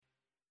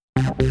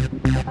All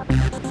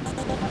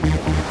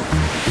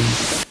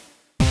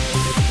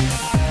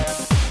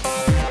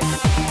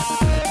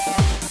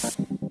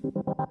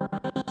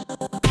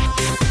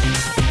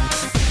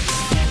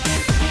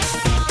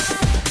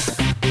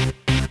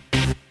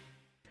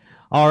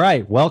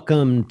right,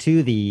 welcome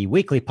to the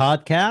weekly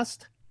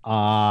podcast.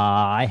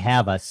 I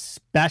have a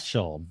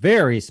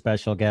very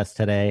special guest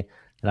today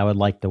that I would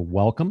like to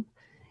welcome.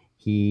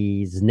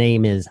 His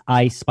name is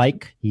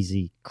iSpike. He's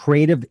a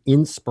creative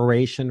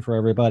inspiration for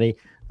everybody.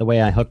 The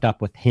way I hooked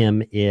up with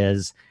him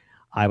is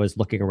I was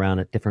looking around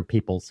at different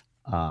people's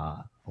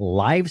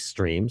live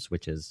streams,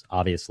 which is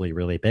obviously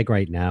really big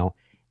right now.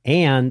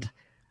 And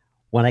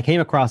when I came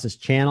across his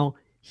channel,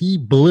 he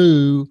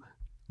blew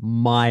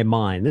my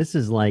mind. This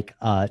is like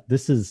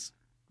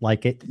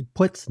it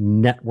puts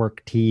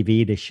network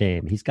TV to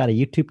shame. He's got a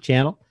YouTube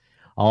channel.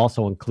 I'll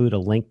also include a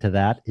link to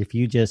that. If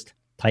you just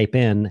type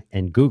in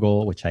and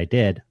Google, which I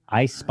did,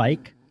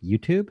 iSpike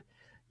YouTube,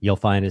 you'll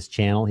find his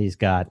channel. He's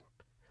got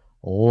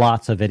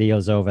lots of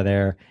videos over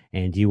there,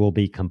 and you will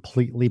be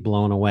completely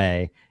blown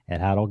away at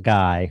how a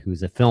guy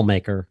who's a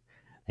filmmaker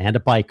and a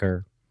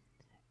biker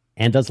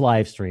and does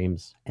live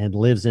streams and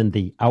lives in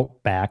the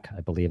outback,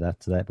 I believe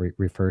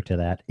refer to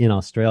that, in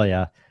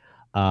Australia.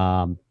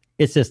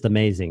 It's just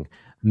amazing.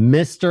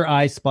 Mr.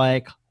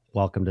 iSpike,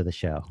 welcome to the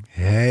show.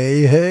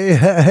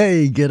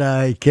 Hey.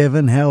 G'day,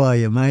 Kevin. How are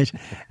you, mate?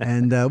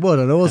 And what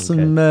an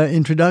awesome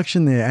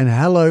introduction there. And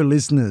hello,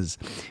 listeners.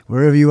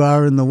 Wherever you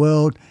are in the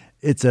world,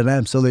 it's an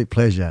absolute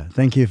pleasure.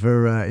 Thank you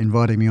for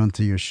inviting me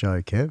onto your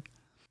show, Kev.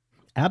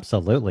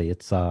 Absolutely.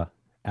 It's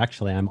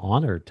actually, I'm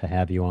honored to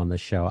have you on the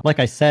show. Like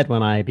I said,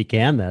 when I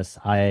began this,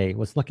 I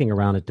was looking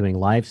around at doing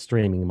live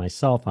streaming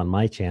myself on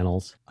my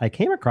channels. I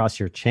came across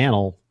your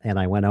channel and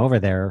I went over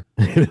there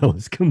and I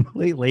was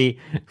completely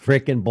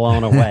freaking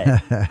blown away.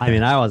 I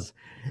mean,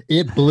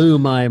 it blew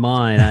my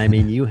mind. I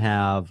mean,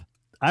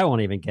 I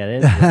won't even get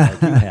it.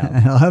 Like, you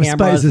have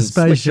cameras and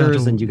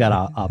switchers, and you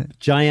got a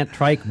giant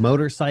trike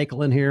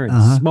motorcycle in here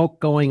and smoke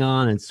going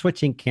on and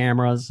switching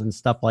cameras and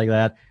stuff like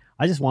that.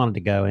 I just wanted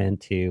to go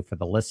into, for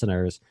the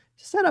listeners,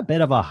 just at a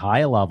bit of a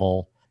high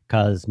level,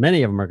 because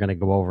many of them are going to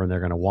go over and they're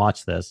going to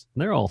watch this,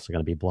 and they're also going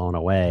to be blown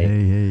away.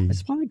 Hey. I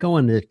just want to go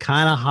into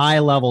kind of high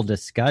level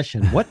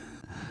discussion.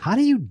 How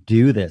do you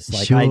do this?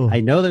 Like, sure. I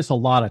know there's a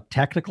lot of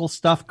technical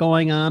stuff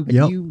going on, but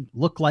you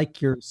look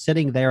like you're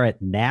sitting there at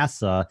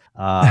NASA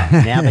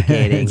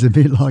navigating it's a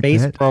bit like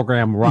space that.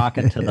 program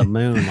rocket to the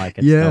moon like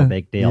it's no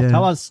big deal. Yeah.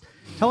 Tell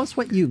us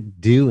what you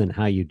do and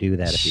how you do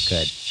that, if you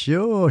could.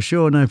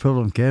 Sure, no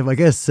problem, Kev. I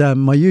guess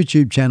my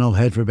YouTube channel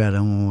had for about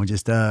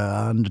just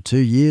under 2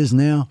 years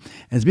now.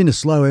 And it's been a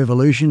slow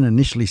evolution,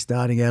 initially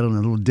starting out on a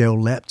little Dell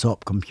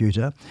laptop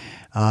computer,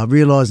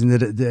 realizing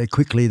that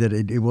quickly that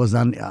it was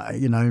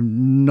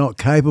not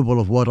capable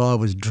of what I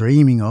was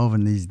dreaming of,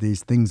 and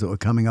these things that were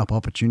coming up,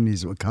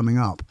 opportunities that were coming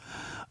up.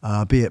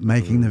 Be it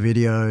making the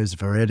videos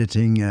for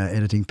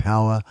editing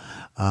power,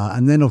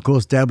 and then, of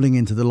course, dabbling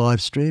into the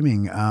live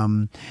streaming.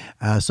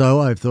 So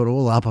I thought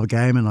all up a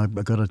game, and I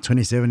got a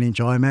 27-inch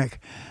iMac,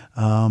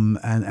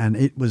 and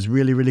it was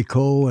really, really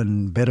cool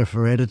and better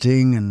for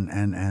editing.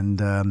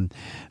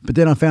 But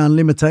then I found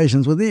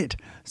limitations with it.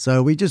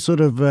 So we just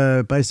sort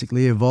of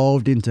basically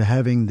evolved into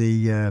having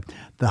the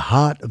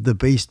heart of the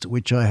beast,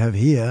 which I have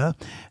here.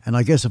 And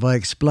I guess if I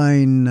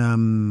explain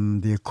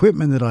the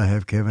equipment that I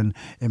have, Kevin,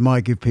 it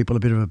might give people a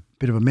bit of a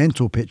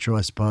mental picture,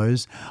 I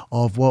suppose,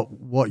 of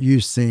what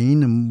you've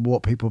seen and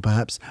what people,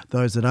 perhaps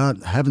those that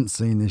haven't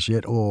seen this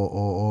yet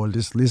or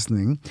just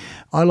listening.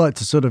 I like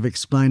to sort of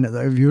explain that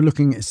if you're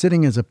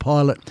sitting as a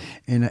pilot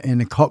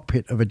in a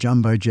cockpit of a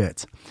jumbo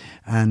jet,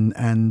 and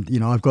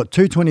I've got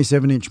two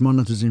 27-inch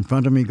monitors in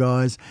front of me,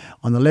 guys.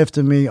 On the left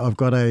of me, I've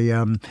got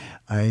a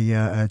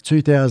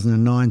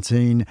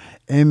 2019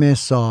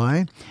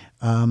 MSI.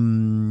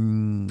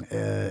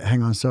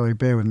 Hang on, sorry,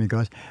 bear with me,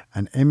 guys.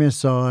 An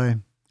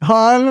MSI. Oh,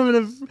 I'm having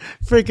a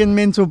freaking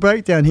mental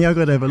breakdown here. I've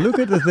got to have a look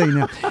at the thing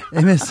now.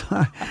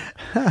 MSI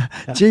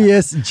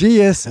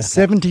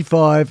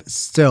GS75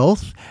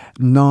 Stealth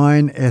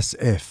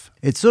 9SF.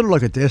 It's sort of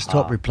like a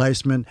desktop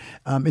replacement.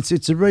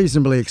 It's a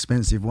reasonably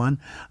expensive one.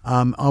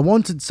 I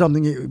wanted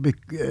something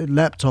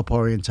laptop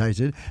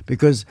orientated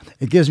because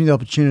it gives me the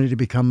opportunity to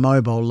become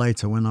mobile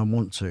later when I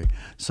want to.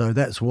 So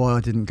that's why I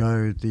didn't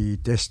go the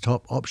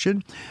desktop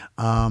option.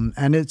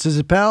 And it's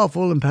as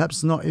powerful, and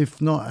perhaps not,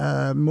 if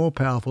not more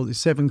powerful. It's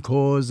 7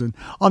 cores, and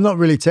I'm not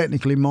really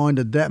technically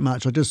minded that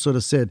much. I just sort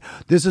of said,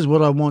 this is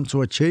what I want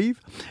to achieve.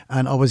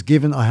 And I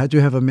had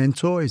to have a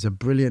mentor. He's a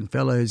brilliant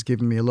fellow who's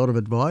given me a lot of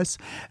advice.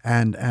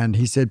 And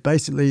he said,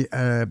 basically,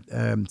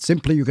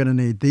 simply, you're going to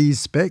need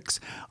these specs.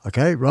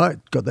 Okay, right,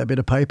 got that bit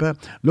of paper,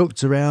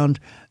 looked around,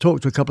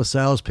 talked to a couple of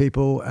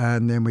salespeople,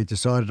 and then we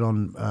decided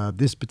on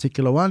this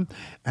particular one,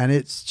 and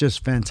it's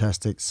just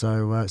fantastic.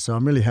 So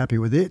I'm really happy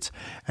with it.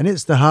 And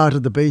it's the heart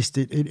of the beast.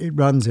 It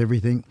runs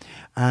everything.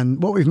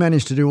 And what we've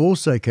managed to do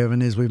also,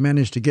 Kevin, is we've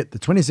managed to get the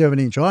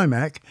 27-inch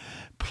iMac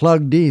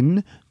plugged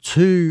in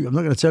to, I'm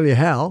not going to tell you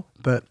how,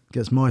 but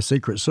it's my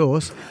secret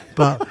sauce,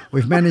 but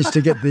we've managed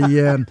to get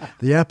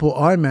the Apple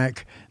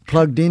iMac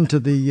plugged into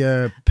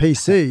the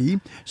PC.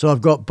 So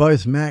I've got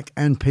both Mac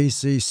and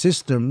PC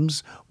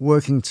systems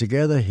working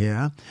together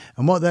here.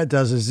 And what that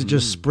does is it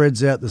just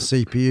spreads out the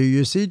CPU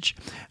usage,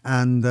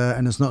 and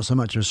it's not so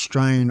much a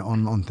strain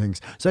on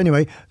things. So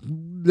anyway,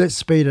 let's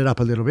speed it up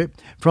a little bit.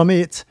 From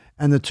it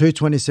and the two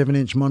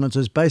 27-inch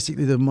monitors,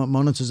 basically the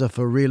monitors are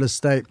for real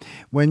estate.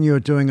 When you're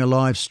doing a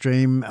live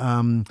stream,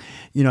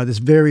 there's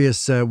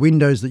various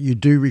windows that you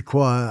do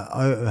require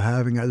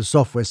having the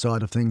software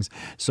side of things.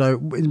 So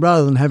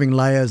rather than having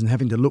layers and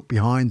having to look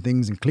behind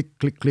things and click,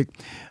 click, click,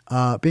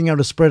 being able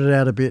to spread it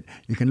out a bit,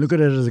 you can look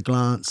at it at a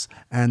glance,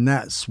 and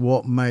that's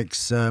what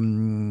makes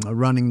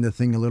running the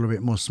thing a little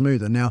bit more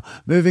smoother. Now,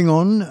 moving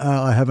on,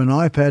 I have an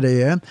iPad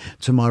Air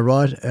to my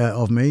right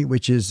of me,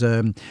 which is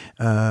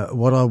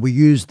we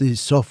use the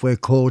software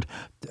called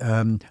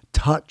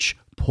Touch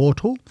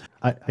Portal.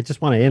 I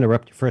just want to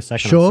interrupt you for a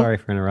second. Sure. I'm sorry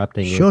for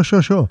interrupting you. Sure.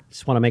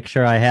 Just want to make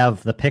sure I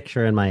have the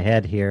picture in my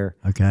head here.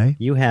 Okay.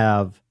 You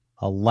have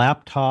a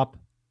laptop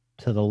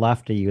to the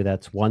left of you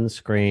that's one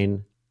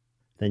screen.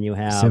 Then you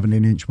have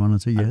 17-inch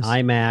monitor, yes. an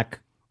iMac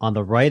on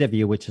the right of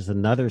you, which is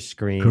another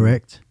screen.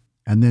 Correct.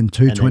 And then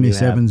two And then you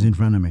 27s in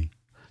front of me.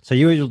 So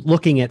you're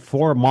looking at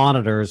 4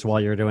 monitors while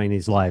you're doing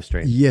these live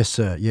streams. Yes,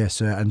 sir.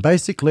 And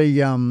basically,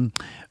 they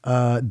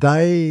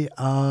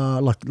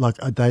are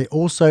they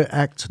also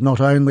act not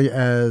only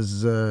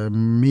as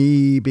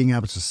me being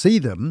able to see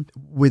them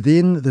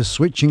within the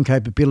switching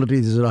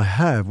capabilities that I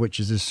have, which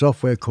is this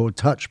software called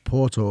Touch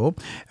Portal,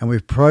 and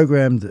we've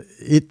programmed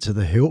it to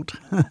the hilt,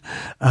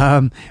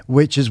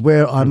 which is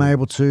where I'm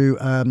able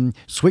to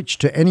switch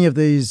to any of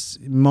these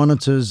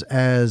monitors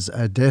as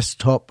a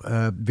desktop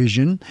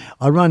vision.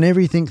 I run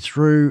everything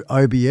through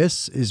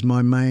OBS, is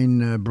my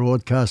main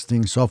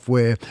broadcasting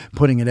software,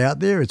 putting it out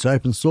there. It's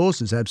open source.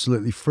 It's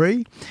absolutely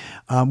free.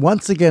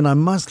 Once again, I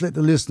must let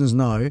the listeners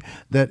know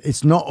that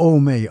it's not all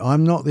me.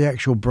 I'm not the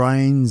actual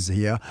brains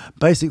here.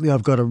 Basically,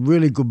 I've got a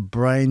really good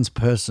brains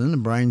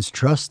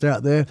trust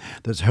out there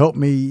that's helped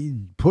me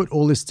put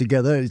all this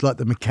together. It's like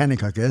the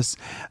mechanic, I guess.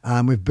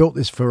 We've built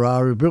this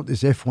Ferrari, we've built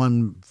this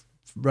F1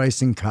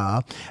 racing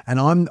car, and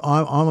I'm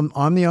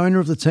the owner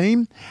of the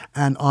team,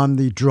 and I'm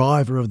the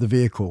driver of the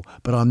vehicle,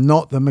 but I'm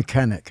not the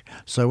mechanic.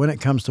 So when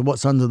it comes to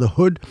what's under the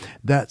hood,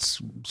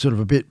 that's sort of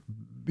a bit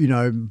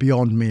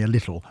beyond me a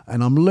little,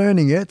 and I'm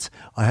learning it.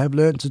 I have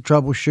learned to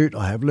troubleshoot.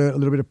 I have learned a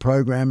little bit of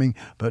programming,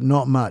 but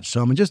not much.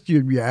 So I'm just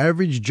your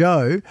average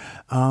Joe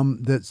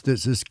that's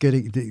just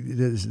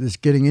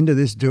getting into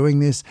this, doing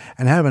this,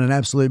 and having an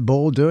absolute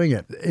ball doing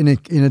it. In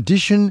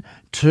addition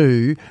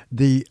to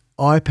the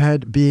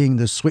iPad being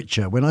the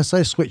switcher. When I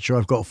say switcher,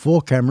 I've got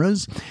 4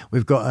 cameras.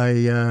 We've got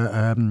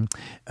I'll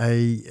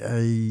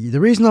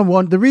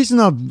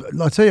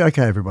tell you,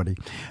 okay, everybody,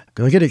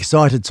 because I get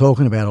excited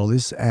talking about all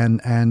this,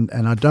 and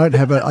I don't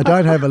have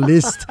a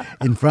list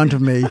in front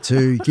of me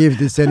to give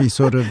this any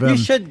sort of. You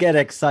should get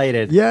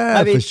excited. Yeah,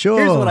 I mean, for sure.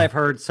 Here's what I've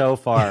heard so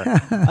far.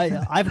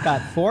 I've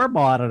got 4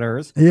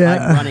 monitors. Yeah.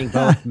 I'm running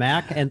both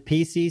Mac and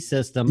PC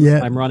systems.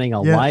 Yeah. I'm running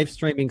a live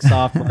streaming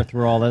software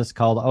through all this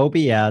called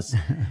OBS.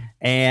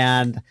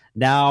 And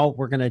now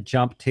we're going to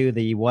jump to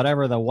the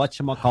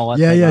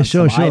whatchamacallit.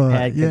 Sure.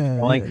 iPad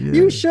controlling. Yeah.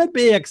 You should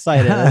be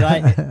excited.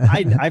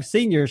 And I've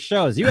seen your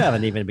shows. You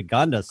haven't even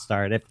begun to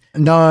start.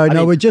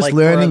 We're just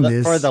learning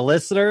this. For the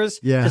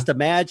listeners, yeah. Just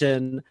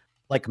imagine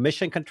like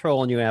mission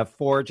control, and you have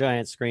 4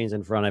 giant screens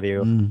in front of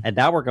you. And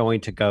now we're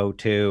going to go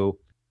to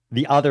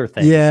the other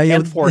thing.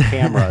 And 4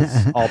 cameras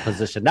all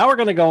positioned. Now we're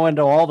going to go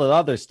into all the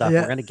other stuff.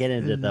 We're going to get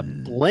into the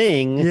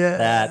bling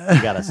that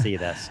you got to see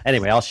this.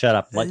 Anyway, I'll shut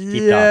up. Let's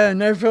keep talking.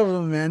 No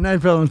problem, man. No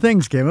problem.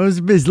 Thanks, Kim.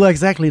 It's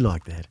exactly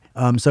like that.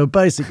 So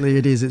basically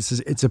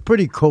it's a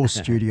pretty cool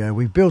studio.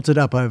 We've built it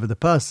up over the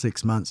past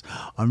 6 months.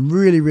 I'm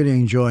really, really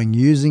enjoying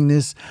using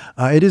this.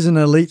 It is an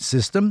elite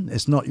system.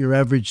 It's not your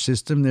average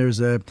system.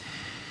 There's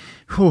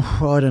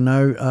I don't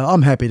know.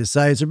 I'm happy to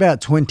say it's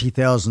about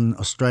 20,000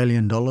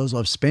 Australian dollars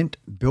I've spent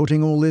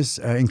building all this,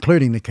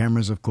 including the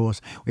cameras, of course.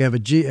 We have a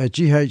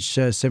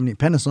GH70,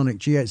 Panasonic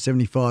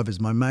GH75 is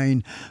my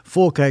main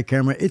 4K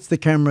camera. It's the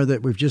camera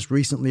that we've just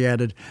recently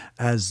added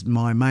as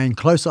my main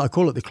close-up. I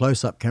call it the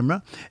close-up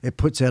camera. It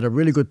puts out a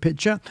really good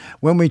picture.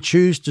 When we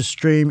choose to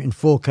stream in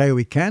 4K,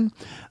 we can.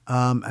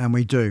 And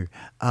we do.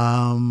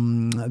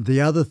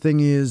 The other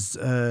thing is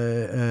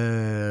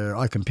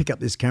I can pick up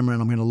this camera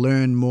and I'm going to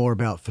learn more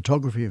about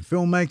photography and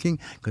filmmaking,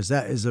 because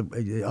that is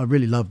I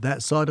really love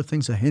that side of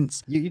things. So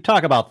hence, you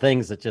talk about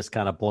things that just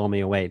kind of blow me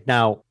away.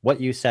 Now, what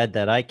you said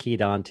that I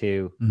keyed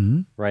onto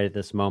right at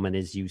this moment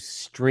is you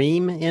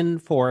stream in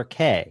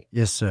 4K.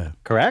 Yes, sir.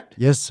 Correct?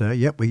 Yes, sir.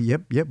 Yep. We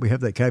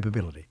have that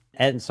capability.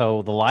 And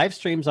so the live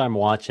streams I'm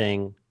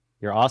watching,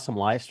 your awesome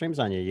live streams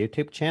on your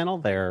YouTube channel,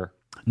 they're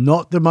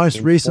not the most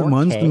recent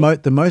 4K. Ones.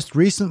 The most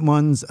recent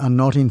ones are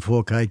not in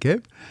 4K,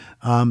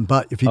 Kev.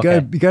 But if you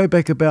go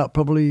back about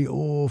probably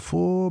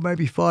 4,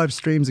 maybe 5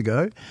 streams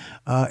ago,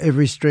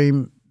 every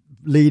stream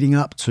leading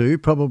up to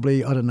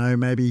probably, I don't know,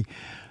 maybe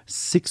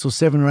 6 or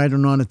 7 or 8 or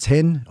 9 or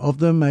 10 of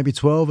them, maybe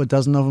 12, a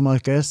dozen of them, I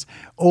guess,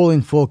 all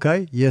in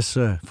 4K. Yes,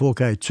 sir,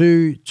 4K,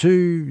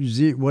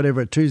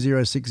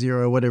 2060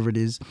 or whatever it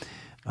is.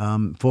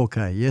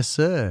 4K, yes,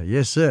 sir,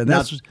 yes, sir.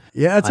 That's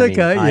it's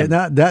okay.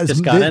 That's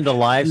just got into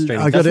live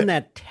streaming. Doesn't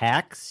that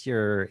tax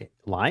your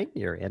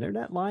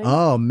internet line?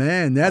 Oh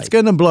man, that's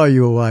going to blow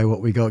you away.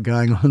 What we got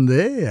going on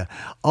there?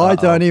 I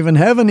don't even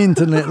have an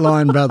internet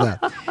line, brother.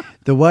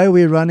 The way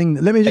we're running,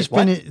 let me just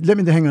finish.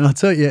 Hang on. I'll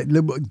tell you.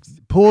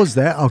 Pause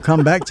that. I'll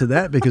come back to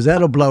that because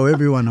that'll blow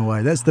everyone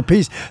away. That's the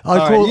piece.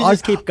 You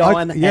just keep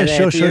going.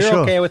 Sure.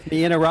 Okay with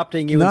me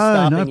interrupting you and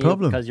stopping you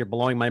because you're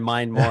blowing my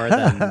mind more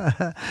than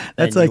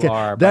that's you okay.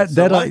 are. Why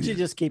don't you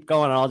just keep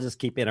going and I'll just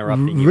keep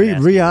interrupting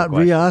you.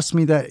 Re-ask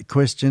me that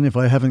question if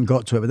I haven't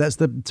got to it.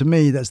 But to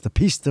me, that's the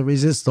piece de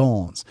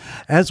resistance.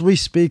 As we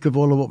speak of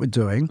all of what we're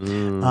doing,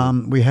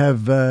 we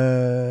have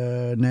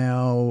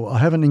now. I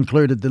haven't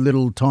included the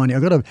little tiny.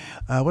 I got a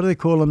what do they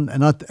call them?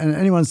 And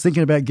anyone's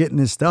thinking about getting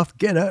this stuff,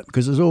 get it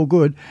because it's all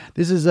good.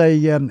 This is a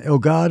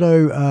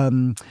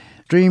Elgato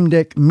Stream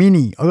Deck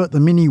Mini. I got the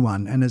mini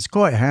one and it's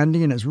quite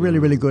handy and it's really,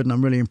 really good and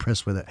I'm really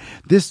impressed with it.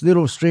 This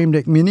little Stream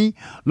Deck Mini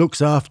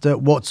looks after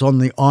what's on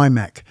the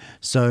iMac.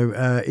 So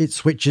it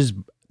switches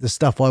the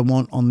stuff I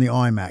want on the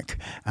iMac.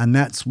 And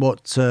that's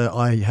what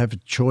I have a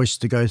choice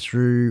to go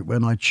through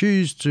when I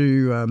choose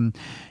to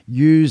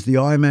use the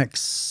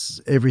iMac's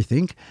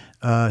everything.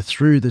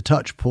 Through the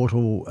touch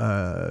portal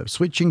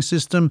switching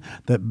system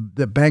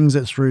that bangs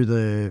it through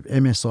the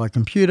MSI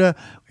computer,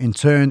 in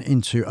turn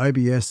into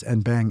OBS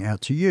and bang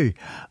out to you.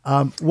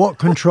 What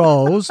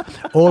controls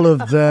all of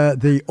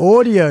the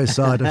audio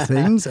side of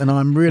things, and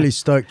I'm really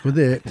stoked with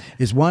it,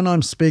 is one,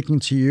 I'm speaking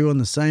to you on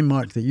the same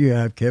mic that you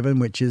have, Kevin,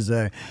 which is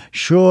a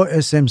Shure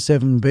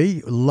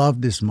SM7B.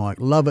 Love this mic.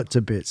 Love it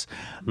to bits.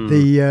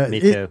 Me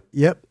too.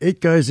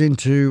 It goes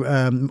into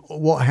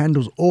what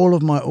handles all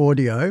of my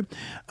audio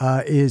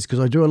is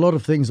because I do a lot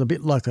of things a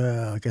bit like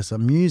a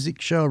music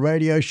show, a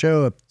radio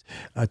show,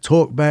 a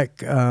talk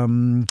back, sort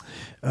of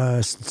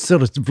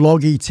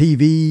vloggy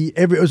TV.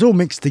 It was all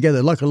mixed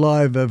together like a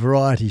live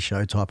variety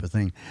show type of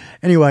thing.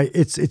 Anyway,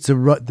 it's the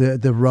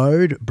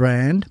Rode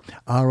brand,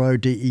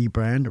 RODE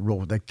brand.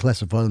 They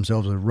classify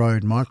themselves as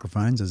Rode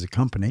Microphones as a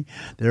company.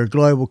 They're a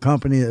global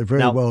company that are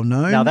very well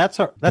known. Now that's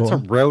a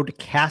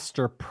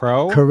Rodecaster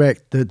Pro.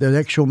 Correct. The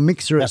actual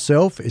mixer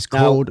itself is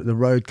called the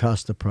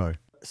Rodecaster Pro.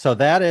 So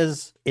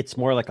it's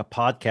more like a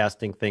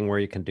podcasting thing where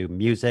you can do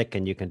music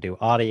and you can do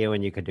audio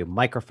and you can do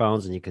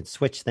microphones and you can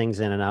switch things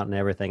in and out and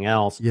everything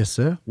else. Yes,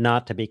 sir.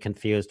 Not to be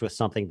confused with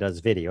something that does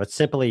video. It's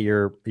simply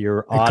your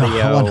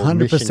audio.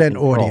 100%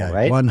 audio,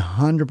 right?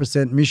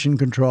 100% mission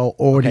control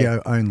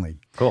audio only.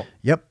 Cool.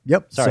 Yep.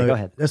 Sorry, go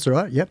ahead. That's all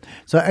right. Yep.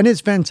 So, and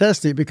it's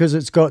fantastic because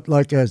it's got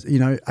like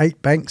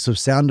 8 banks of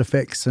sound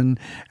effects and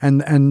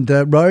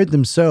Rode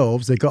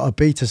themselves. They've got a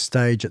beta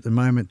stage at the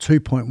moment,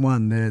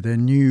 2.1. Their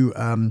new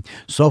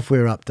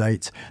software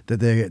updates that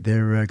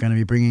they're going to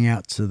be bringing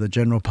out to the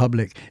general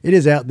public. It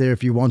is out there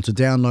if you want to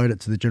download it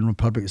to the general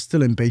public. It's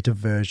still in beta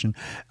version.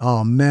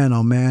 Oh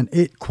man,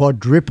 it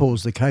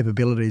quadruples the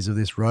capabilities of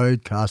this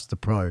Rodecaster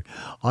Pro.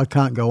 I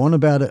can't go on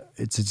about it.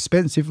 It's an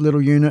expensive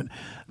little unit.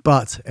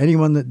 But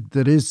anyone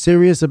that is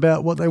serious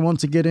about what they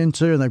want to get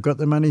into and they've got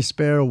the money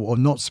spare or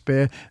not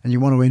spare and you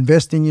want to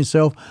invest in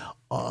yourself,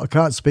 I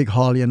can't speak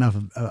highly enough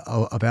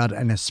about it.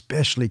 And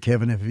especially,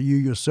 Kevin, if you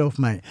yourself,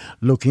 mate,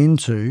 look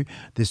into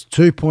this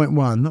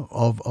 2.1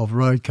 of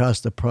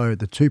Rodecaster Pro,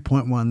 the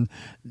 2.1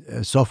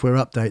 software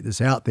update that's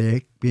out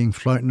there being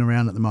floating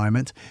around at the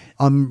moment.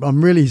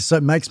 I'm really, so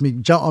it makes me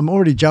jump. I'm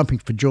already jumping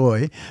for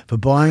joy for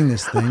buying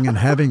this thing and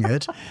having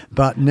it.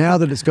 But now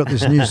that it's got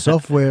this new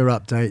software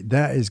update,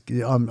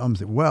 I'm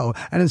well,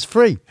 and it's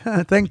free.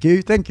 Thank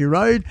you,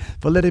 Rode,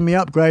 for letting me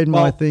upgrade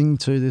my thing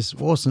to this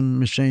awesome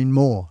machine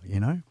more,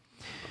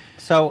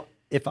 So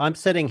if I'm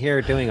sitting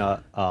here doing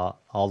a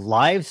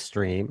live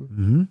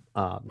stream,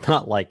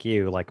 not like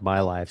you, like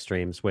my live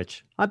streams,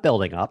 which I'm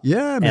building up.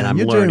 Yeah, man, and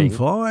you're doing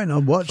fine. I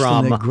watched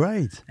them. They're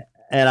great.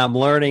 And I'm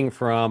learning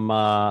from,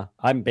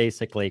 I'm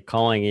basically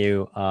calling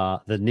you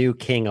the new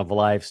king of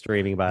live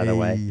streaming, by the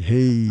way.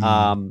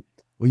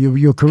 Well,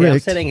 you're correct. I'm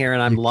sitting here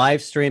and I'm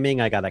live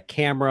streaming. I got a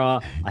camera.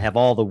 I have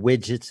all the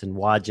widgets and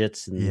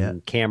wadgets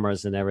and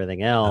cameras and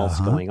everything else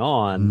going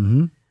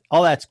on.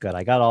 All that's good.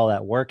 I got all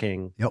that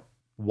working. Yep.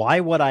 Why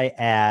would I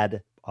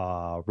add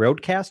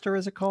Rodecaster,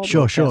 is it called?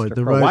 Sure.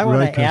 Why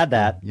would I add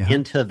that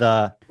into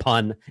the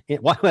pun?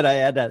 Why would I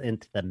add that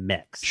into the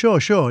mix?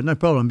 Sure. No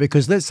problem.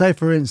 Because let's say,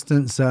 for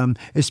instance,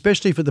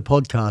 especially for the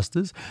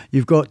podcasters,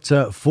 you've got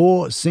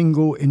 4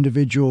 single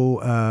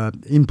individual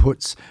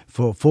inputs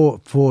for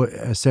four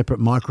separate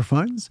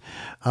microphones.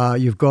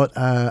 You've got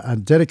a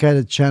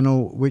dedicated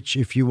channel, which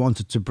if you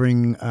wanted to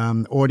bring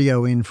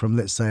audio in from,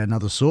 let's say,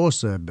 another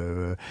source,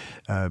 a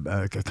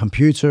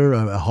computer,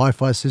 a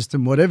hi-fi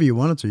system, whatever you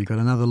wanted to, you've got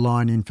another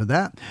line in for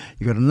that.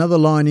 You've got another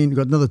line in, you've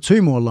got another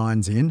 2 more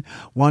lines in.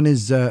 One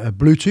is a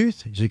Bluetooth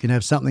Bluetooth. So you can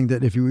have something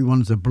that if you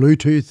wanted to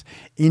Bluetooth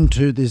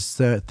into this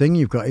thing,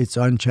 you've got its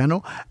own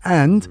channel.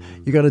 And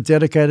you've got a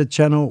dedicated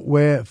channel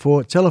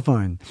for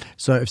telephone.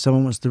 So if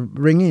someone wants to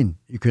ring in,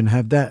 you can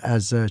have that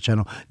as a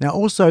channel. Now,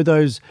 also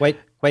those... Wait.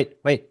 Hold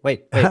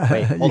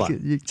on.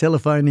 You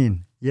telephone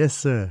in. Yes,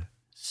 sir.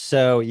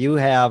 So you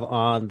have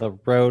on the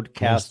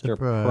Rodecaster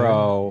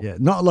Pro, yeah,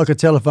 not like a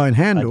telephone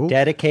handle, a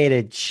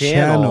dedicated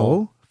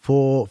channel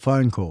for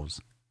phone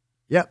calls.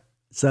 Yep.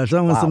 So if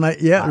someone wants to make,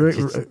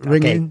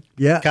 ring in.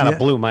 Yeah, kind of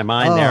blew my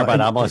mind there, but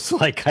almost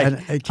like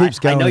it keeps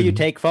going. I know you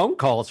take phone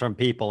calls from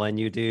people and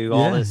you do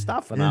all this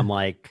stuff, and I'm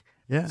like,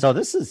 yeah. So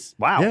this is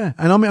wow. Yeah,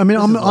 and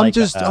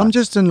I'm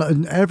just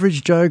an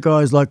average Joe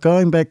guy, like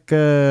going back.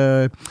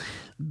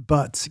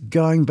 But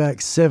going back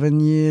 7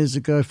 years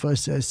ago, 6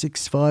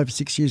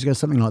 years ago,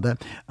 something like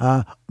that,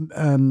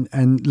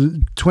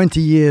 and 20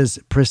 years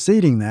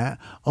preceding that,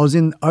 I was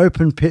in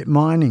open pit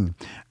mining,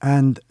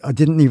 and I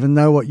didn't even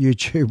know what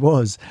YouTube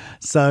was.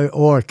 So,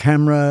 or a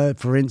camera,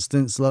 for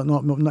instance, like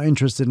not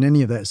interested in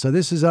any of that. So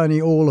this is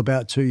only all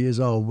about 2 years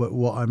old.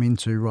 What I'm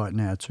into right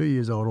now, 2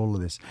 years old, all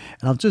of this,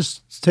 and I'm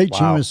just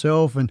teaching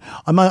myself. And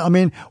I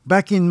mean,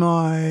 back in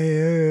my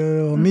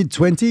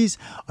mid-20s,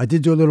 I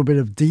did do a little bit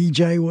of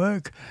DJ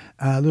work.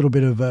 A little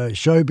bit of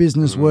show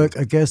business work,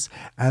 I guess,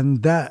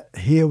 and that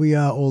here we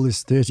are all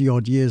this 30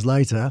 odd years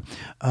later,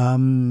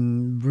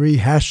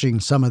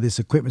 rehashing some of this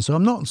equipment. So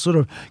I'm not sort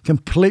of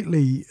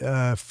completely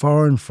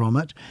foreign from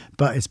it,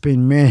 but it's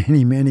been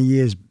many, many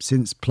years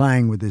since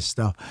playing with this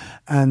stuff.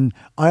 And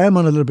I am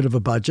on a little bit of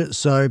a budget,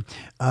 so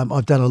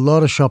I've done a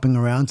lot of shopping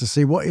around to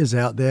see what is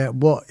out there,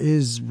 what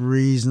is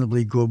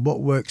reasonably good,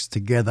 what works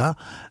together.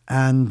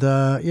 And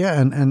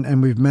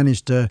and we've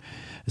managed to,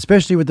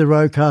 especially with the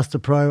Rodecaster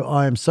Pro,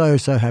 I am so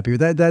happy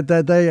with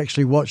that. They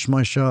actually watched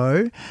my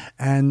show,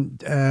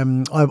 and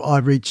I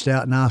reached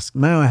out and asked,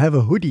 may I have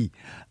a hoodie,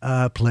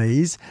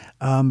 please?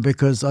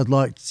 Because I'd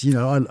like,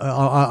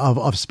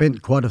 I've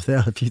spent quite a few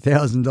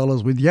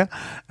 $1,000s with you,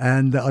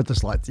 and I'd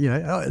just like,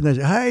 and they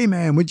say, hey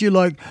man, would you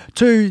like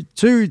two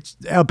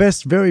our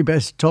very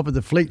best top of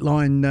the Fleet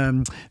Line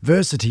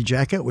Versity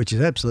jacket, which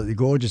is absolutely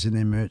gorgeous in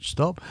their merch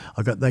shop.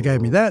 They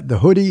gave me that, the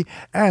hoodie,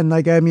 and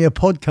they gave me a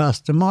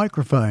podcaster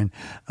microphone.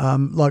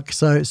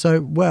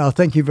 Wow,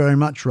 thank you very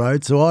much,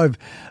 Rode. So I've,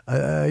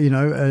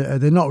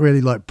 they're not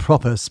really like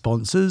proper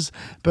sponsors,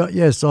 but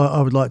yes,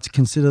 I would like to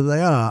consider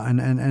they are,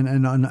 and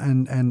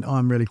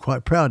I'm really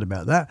quite proud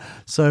about that.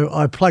 So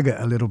I plug it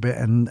a little bit,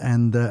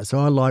 and so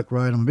I like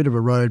Rode. I'm a bit of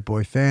a Rode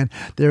boy fan.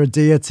 There are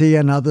Deity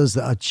and others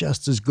that are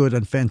just as good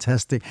and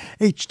fantastic,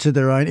 each to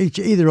their own,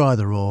 either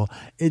or.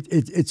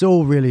 It's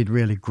all really,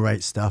 really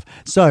great stuff.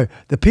 So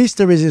the piece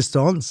de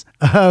resistance,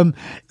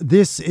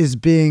 this is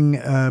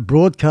being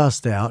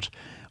broadcast out,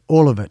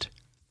 all of it,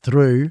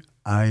 through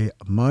a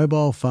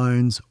mobile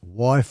phone's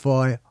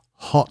Wi-Fi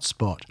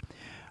hotspot,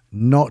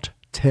 not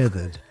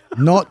tethered.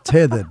 Not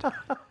tethered.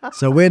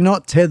 So we're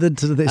not tethered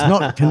to this,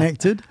 not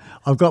connected.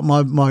 I've got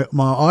my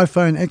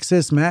iPhone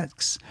XS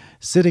Max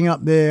sitting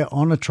up there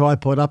on a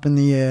tripod up in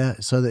the air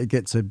so that it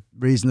gets a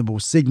reasonable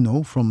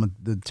signal from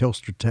the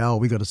Telstra tower.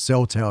 We got a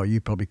cell tower, you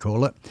probably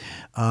call it,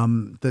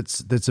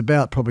 that's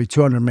about probably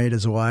 200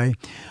 meters away.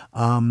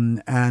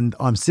 And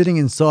I'm sitting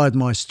inside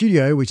my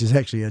studio, which is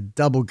actually a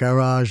double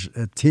garage,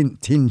 a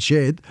tin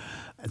shed.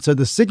 And so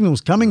the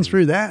signal's coming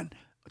through that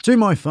to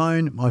my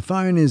phone. My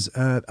phone is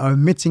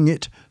emitting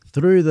it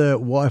through the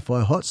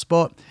Wi-Fi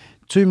hotspot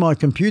to my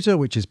computer,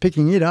 which is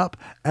picking it up,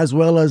 as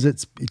well as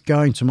it's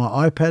going to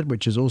my iPad,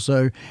 which is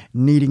also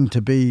needing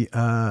to be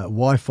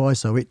Wi-Fi,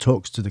 so it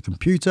talks to the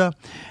computer.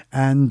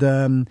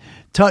 And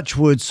touch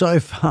wood, so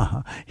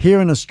far, here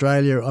in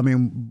Australia, I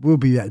mean, we'll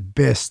be at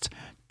best,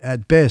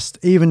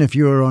 even if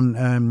you're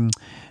on...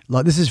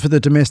 like this is for the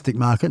domestic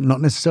market,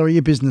 not necessarily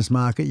your business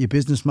market. Your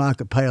business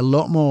market pay a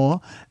lot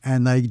more,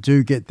 and they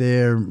do get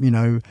their,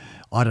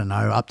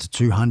 up to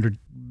 200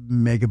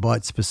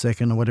 megabytes per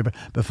second or whatever.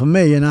 But for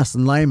me and us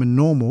and layman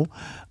normal,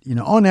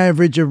 on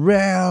average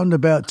around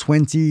about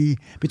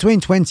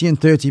between 20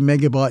 and 30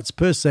 megabytes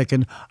per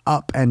second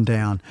up and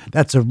down.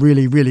 That's a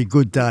really, really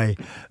good day.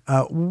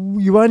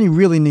 You only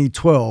really need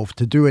 12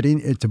 to do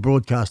it to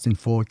broadcast in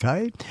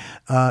 4K.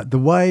 The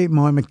way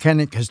my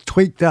mechanic has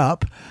tweaked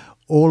up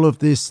all of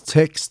this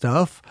tech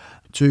stuff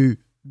to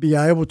be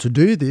able to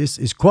do this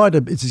is quite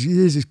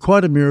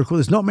a miracle.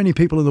 There's not many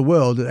people in the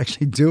world that are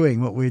actually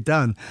doing what we've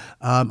done.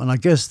 And I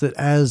guess that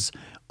as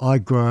I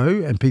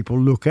grow and people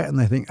look at and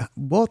they think,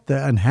 what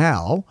the and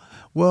how?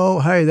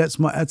 Well, hey, that's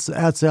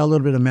our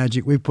little bit of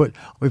magic. We've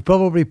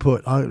probably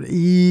put, I would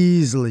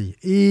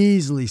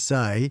easily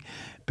say,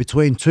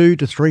 between 200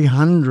 to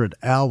 300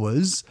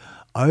 hours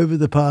over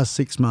the past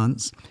 6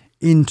 months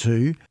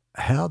into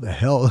how the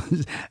hell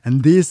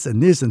and this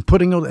and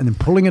putting it and then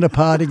pulling it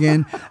apart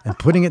again and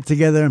putting it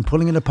together and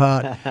pulling it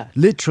apart,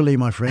 literally,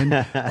 my friend,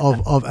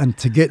 and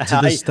to get to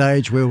the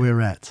stage where we're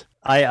at.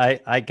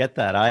 I get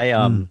that.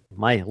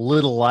 My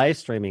little live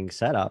streaming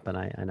setup, and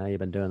I know you've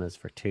been doing this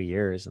for 2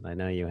 years, and I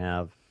know you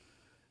have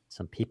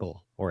some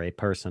people or a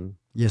person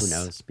who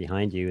knows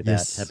behind you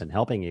that have been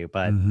helping you,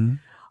 but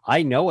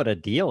I know what a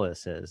deal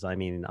this is. I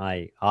mean,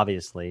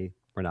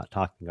 we're not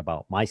talking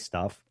about my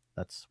stuff.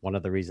 That's one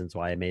of the reasons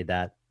why I made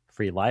that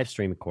free live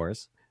stream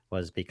course,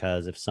 was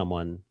because if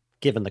someone,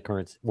 given the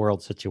current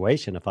world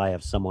situation, if I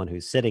have someone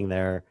who's sitting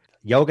there,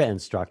 yoga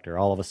instructor,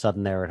 all of a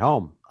sudden they're at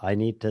home, I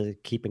need to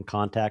keep in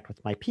contact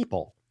with my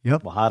people.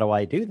 Yep. Well, how do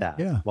I do that?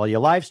 Yeah. Well, you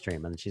live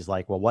stream. And she's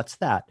like, well, what's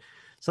that?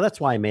 So that's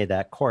why I made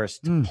that course.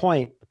 The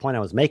point I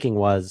was making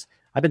was,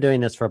 I've been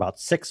doing this for about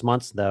 6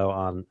 months,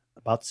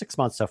 about 6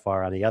 months so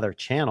far on the other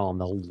channel, and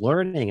the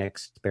learning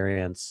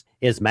experience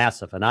is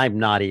massive. And I'm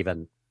not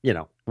even,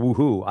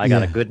 woohoo. I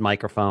got a good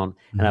microphone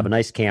and I have a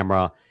nice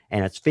camera,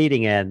 and it's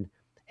feeding in.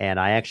 And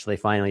I actually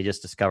finally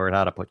just discovered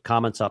how to put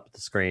comments up at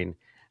the screen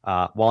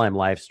while I'm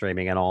live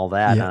streaming and all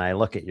that. And I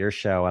look at your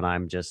show and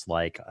I'm just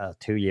like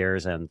 2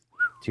 years and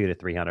 200 to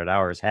 300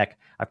 hours. Heck,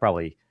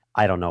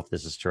 I don't know if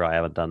this is true. I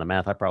haven't done the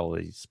math. I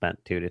probably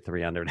spent 200 to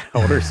 300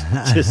 hours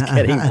just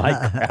getting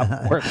my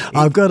crap working.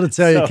 I've got to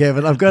tell you,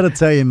 Kevin. I've got to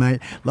tell you,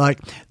 mate. Like,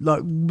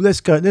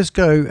 let's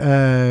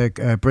go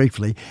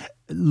briefly.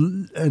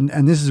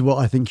 And this is what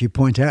I think you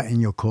point out in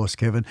your course,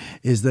 Kevin,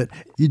 is that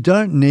you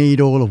don't need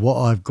all of what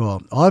I've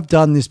got. I've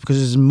done this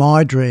because it's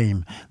my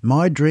dream.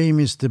 My dream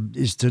is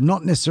to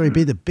not necessarily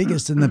be the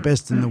biggest and the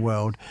best in the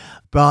world,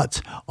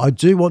 but I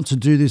do want to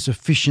do this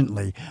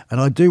efficiently, and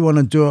I do want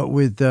to do it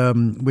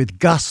with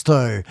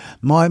gusto.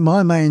 My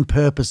main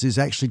purpose is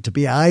actually to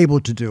be able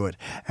to do it,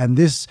 and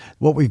this,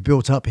 what we've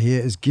built up here,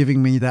 is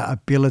giving me that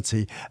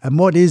ability. And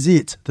what is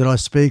it that I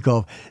speak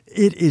of?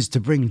 It is to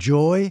bring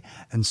joy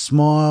and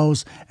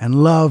smiles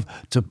and love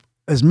to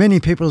as many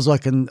people as I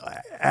can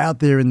out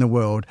there in the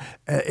world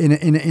in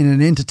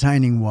an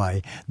entertaining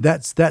way.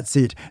 That's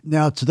it.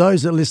 Now, to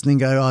those that are listening,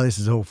 go, oh, this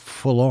is all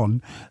full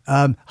on.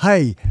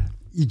 Hey,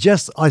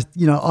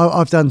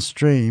 I've done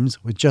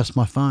streams with just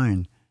my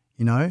phone.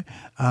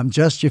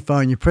 Just your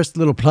phone. You press the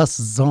little plus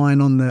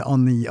sign on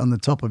the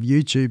top of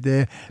YouTube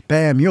there.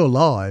 Bam, you're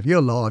live. You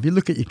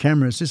look at your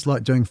camera. It's just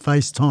like doing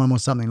FaceTime or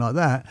something like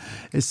that,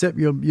 except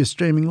you're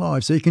streaming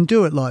live. So you can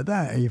do it like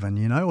that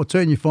even, or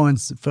turn your phone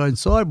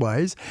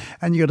sideways,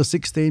 and you got a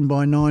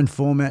 16:9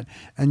 format,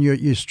 and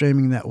you're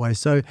streaming that way.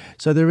 So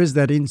there is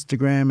that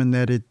Instagram and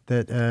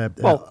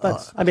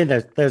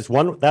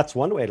that's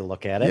one way to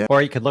look at it. Yeah. Or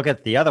you could look at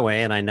it the other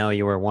way. And I know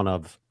you were one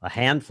of a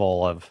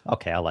handful of,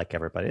 I like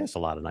everybody. There's a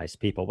lot of nice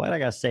people, but I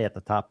gotta say at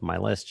the top of my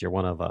list, you're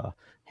one of a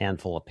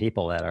handful of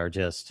people that are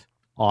just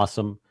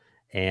awesome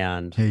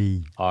and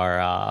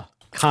are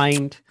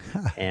kind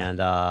and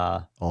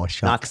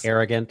not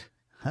arrogant.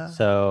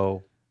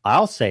 So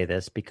I'll say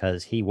this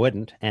because he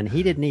wouldn't, and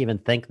he didn't even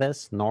think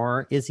this,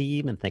 nor is he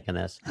even thinking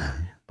this.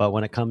 But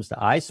when it comes to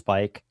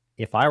iSpike,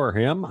 if I were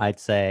him, I'd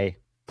say,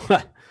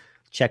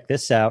 check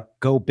this out.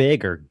 Go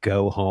big or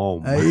go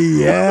home.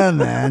 Yeah,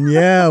 man.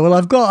 Yeah. Well,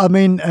 that's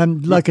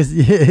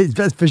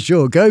for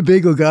sure. Go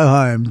big or go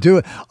home. Do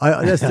it.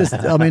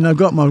 I've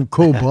got my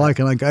cool bike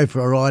and I go for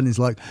a ride, and it's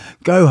like,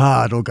 go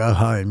hard or go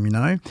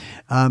home,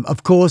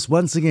 Of course,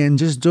 once again,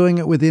 just doing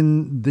it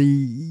within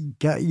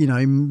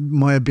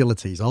my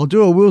abilities. I'll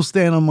do a wheel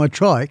stand on my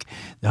trike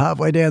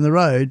halfway down the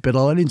road, but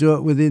I'll only do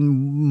it within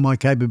my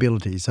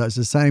capabilities. So it's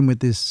the same with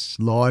this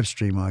live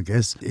stream, I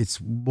guess. It's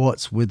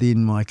what's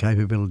within my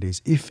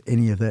capabilities, if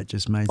any of that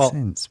just made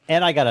sense.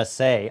 And I got to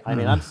say,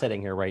 I'm sitting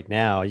here right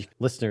now.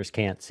 Listeners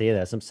can't see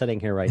this. I'm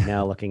sitting here right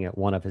now looking at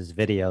one of his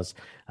videos.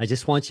 I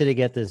just want you to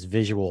get this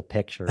visual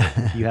picture.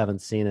 If you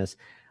haven't seen this,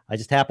 I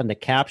just happened to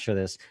capture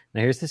this.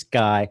 Now, here's this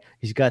guy.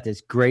 He's got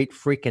this great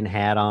freaking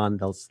hat on.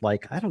 Those, I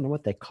don't know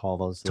what they call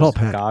those top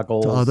hat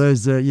goggles. Oh,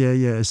 those,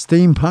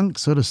 steampunk,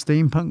 sort of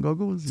steampunk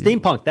goggles.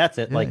 Steampunk, that's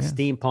it.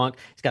 Steampunk.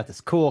 He's got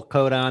this cool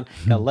coat on.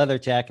 Got a leather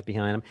jacket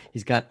behind him.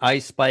 He's got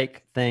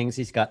iSpike things.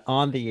 He's got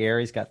on the air.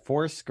 He's got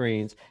 4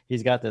 screens.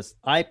 He's got this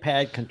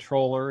iPad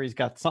controller. He's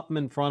got something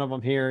in front of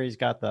him here. He's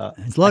got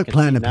it's like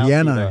playing a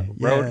piano.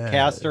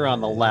 Roadcaster on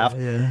the left.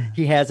 Yeah.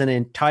 He has an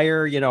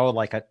entire,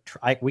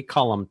 we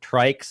call them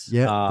trikes.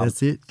 Yeah,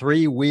 that's it.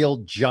 3-wheel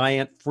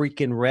giant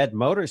freaking red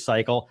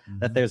motorcycle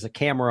that there's a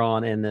camera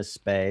on in this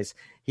space.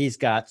 He's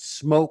got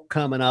smoke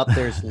coming up.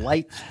 There's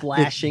lights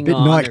flashing bit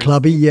on.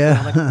 Nightclubby,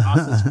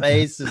 across his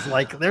face. It's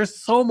like there's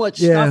so much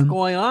stuff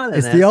going on.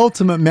 It's the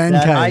ultimate man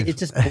cave. It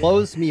just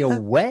blows me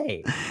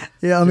away.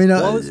 Yeah, it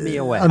blows me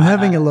away. I'm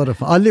having a lot of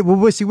fun.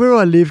 Where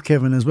I live,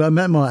 Kevin, as well.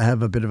 That might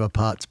have a bit of a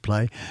part to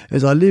play.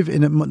 Is I live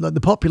in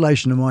the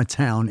population of my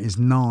town is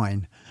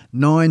 9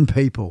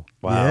 people.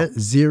 Wow. Yeah,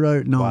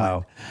 0, 9.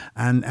 Wow.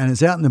 And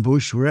it's out in the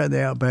bush. We're out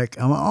the outback.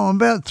 I'm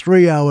about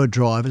 3-hour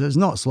drive. It's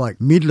not, it's like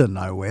middle of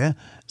nowhere.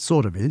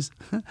 Sort of is.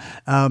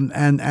 And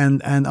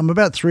I'm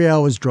about 3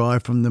 hours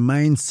drive from the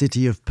main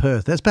city of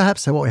Perth. That's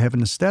perhaps what we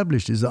haven't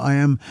established, is that I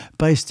am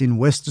based in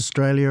West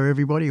Australia,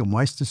 everybody. I'm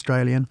West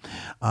Australian.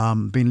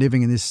 Been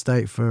living in this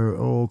state for,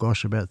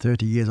 about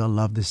 30 years. I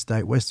love this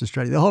state, West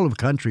Australia. The whole of the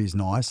country is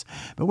nice,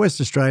 but West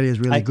Australia is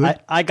really good.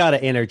 I got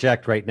to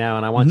interject right now,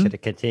 and I want you to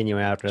continue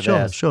after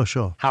this.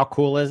 Sure. How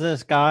cool is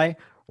this, guy?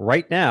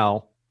 Right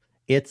now,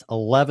 it's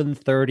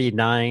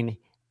 11:39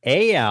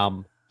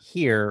 a.m.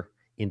 here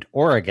in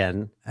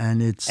Oregon.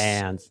 And it's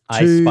And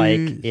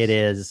iSpike, it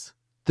is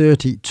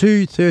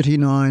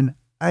 2:39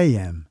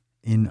 a.m.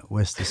 in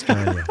West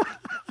Australia.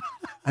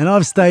 And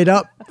I've stayed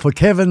up for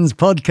Kevin's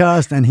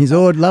podcast and his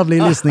lovely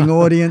listening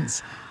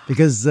audience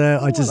because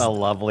what a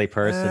lovely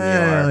person you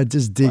are. I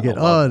just dig it.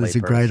 Oh, it's a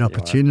great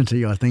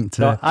opportunity, I think.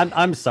 So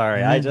I'm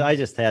sorry. I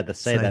just had to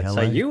say that. Hello.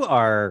 So you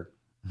are,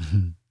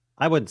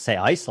 I wouldn't say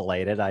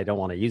isolated. I don't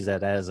want to use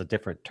that as a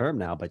different term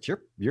now, but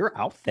you're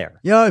out there.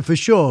 Yeah, for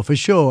sure.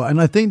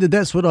 And I think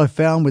that's what I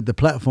found with the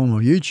platform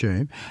of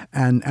YouTube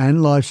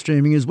and live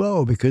streaming as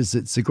well, because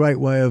it's a great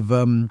way of,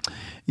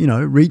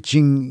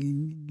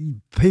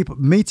 reaching people,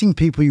 meeting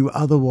people you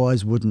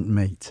otherwise wouldn't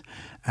meet.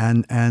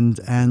 And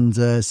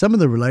some of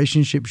the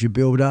relationships you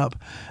build up,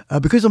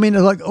 because I mean,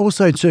 like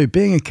also too,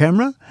 being a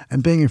camera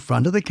and being in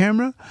front of the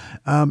camera,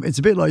 it's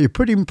a bit like you're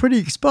pretty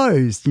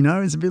exposed.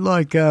 It's a bit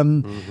like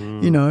there's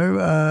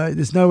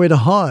nowhere to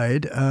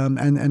hide,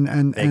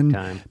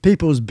 and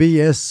people's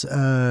BS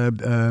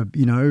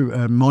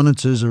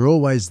monitors are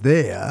always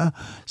there,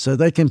 so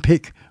they can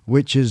pick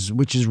which is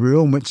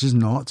real and which is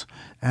not.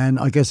 And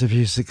I guess if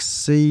you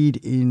succeed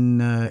in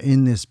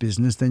this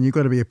business, then you've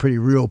got to be a pretty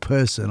real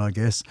person, I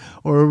guess,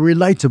 or a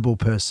relatable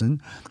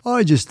person.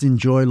 I just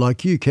enjoy,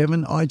 like you,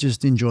 Kevin, I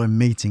just enjoy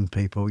meeting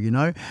people,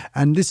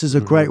 and this is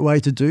a great way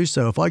to do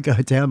so. If I go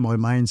down my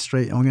main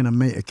street, I'm going to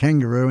meet a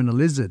kangaroo and a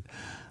lizard.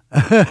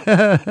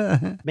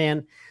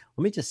 Man,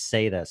 let me just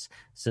say this.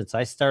 Since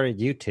I started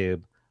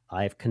YouTube,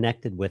 I've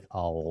connected with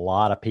a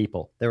lot of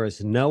people. There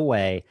is no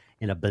way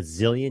in a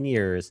bazillion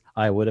years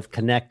I would have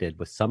connected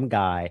with some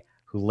guy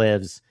who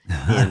lives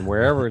in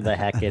wherever the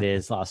heck it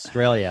is,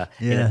 Australia,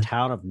 in a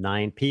town of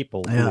 9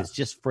 people, who is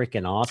just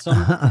freaking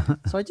awesome.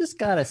 So I just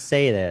got to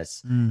say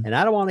this, and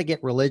I don't want to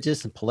get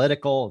religious and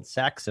political and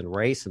sex and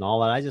race and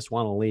all that. I just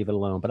want to leave it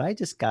alone. But I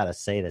just got to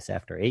say this,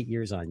 after 8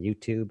 years on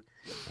YouTube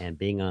and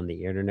being on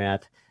the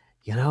internet,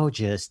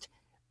 just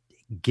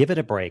give it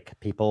a break,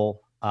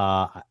 people.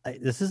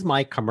 This is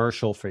my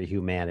commercial for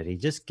humanity.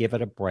 Just give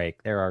it a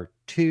break. There are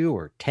 2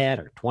 or 10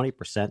 or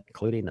 20%,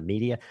 including the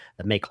media,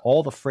 that make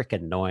all the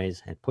freaking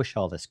noise and push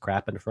all this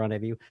crap in front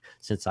of you.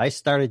 Since I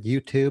started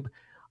YouTube,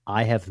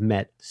 I have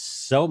met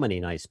so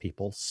many nice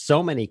people,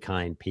 so many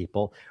kind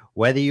people,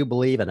 whether you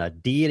believe in a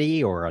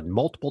deity or in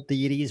multiple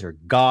deities or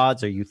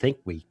gods, or you think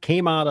we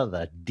came out of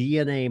the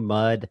DNA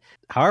mud,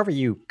 however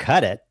you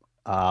cut it,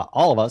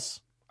 all of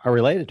us are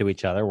related to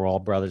each other. We're all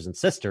brothers and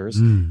sisters.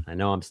 I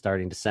know I'm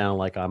starting to sound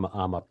like I'm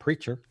a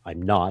preacher.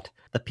 I'm not.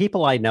 The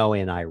people I know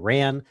in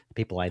Iran, the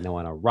people I know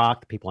in Iraq,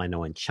 the people I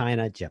know in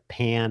China,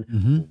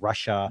 Japan,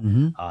 Russia,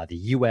 the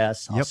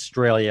U.S.,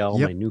 Australia, all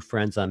my new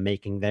friends I'm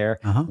making there,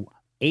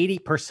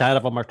 80%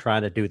 of them are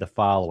trying to do the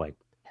following: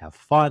 have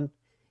fun,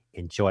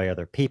 enjoy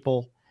other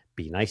people,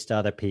 be nice to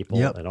other people,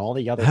 and all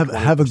the other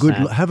have a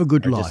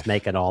good life. Just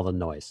making all the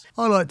noise.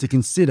 I like to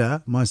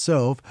consider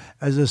myself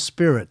as a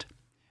spirit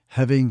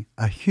having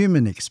a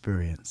human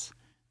experience.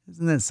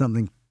 Isn't that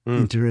something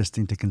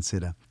interesting to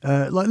consider?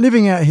 Like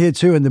living out here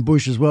too in the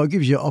bush as well, it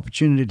gives you an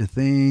opportunity to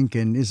think,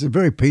 and it's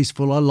very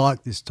peaceful. I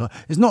like this type.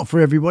 It's not for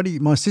everybody.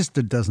 My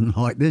sister doesn't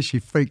like this. She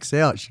freaks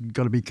out. She's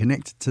got to be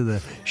connected to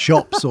the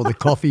shops or the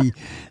coffee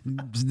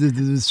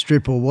the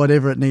strip or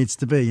whatever it needs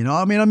to be.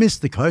 I mean, I miss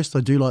the coast.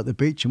 I do like the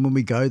beach, and when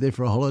we go there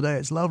for a holiday,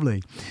 it's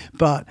lovely.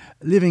 But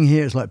living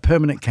here is like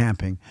permanent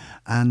camping,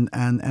 and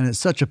it's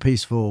such a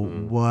peaceful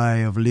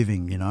way of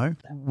living,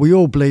 We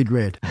all bleed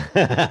red.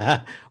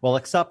 Well,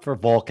 except for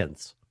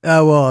Vulcans.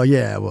 Oh, well,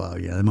 yeah.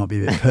 They might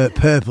be a bit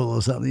purple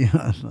or something.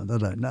 I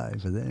don't know.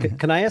 But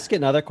can I ask you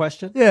another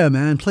question? Yeah,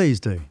 man,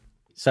 please do.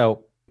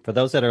 So for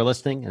those that are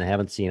listening and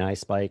haven't seen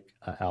iSpike,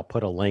 I'll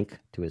put a link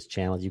to his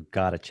channel. You've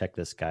got to check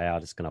this guy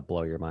out. It's going to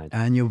blow your mind.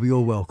 And you'll be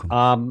all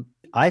welcome.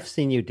 I've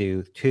seen you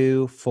do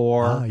 2,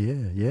 4,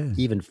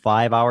 even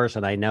 5 hours.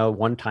 And I know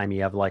one time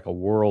you have like a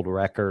world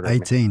record.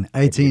 18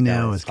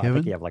 hours, Kevin. I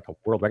think you have like a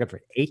world record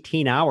for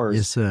 18 hours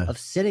yes, sir. Of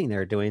sitting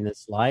there doing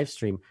this live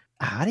stream.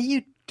 How do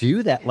you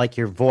do that? Like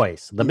your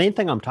voice. The main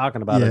thing I'm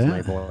talking about is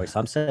my voice.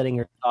 I'm sitting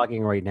here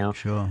talking right now.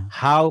 Sure.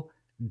 How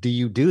do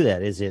you do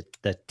that? Is it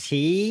the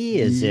tea?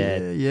 Is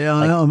it? Yeah,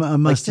 like, I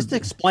must just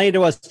explain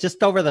to us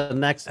just over the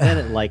next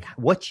minute, like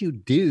what you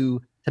do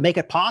to make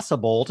it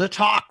possible to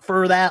talk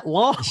for that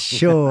long.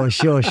 Sure.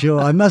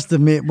 I must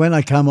admit, when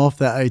I come off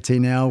that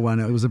 18-hour one,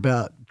 it was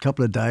about a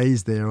couple of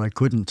days there I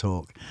couldn't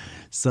talk.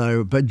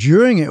 So, but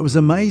during it was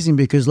amazing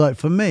because, like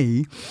for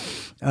me,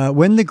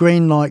 when the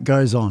green light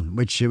goes on,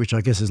 which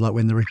I guess is like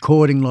when the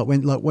recording, like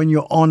when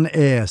you're on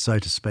air, so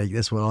to speak,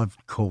 that's what I've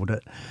called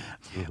it.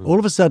 All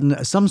of a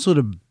sudden, some sort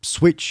of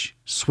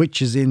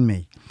switches in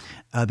me.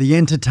 The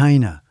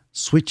entertainer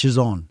switches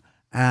on,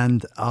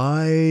 and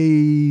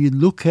I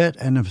look at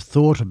and have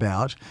thought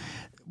about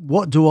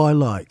what do I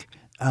like,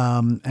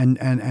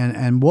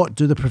 and what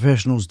do the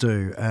professionals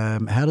do?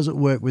 How does it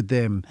work with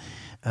them?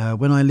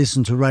 When I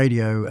listen to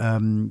radio,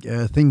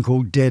 a thing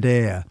called dead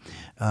air,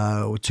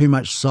 or too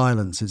much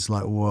silence, it's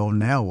like, well,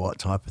 now what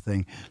type of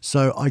thing.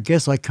 So I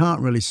guess I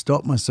can't really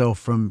stop myself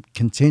from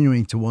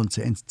continuing to want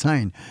to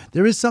entertain.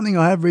 There is something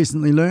I have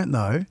recently learnt,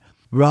 though,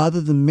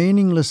 rather than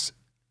meaningless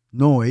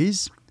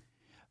noise,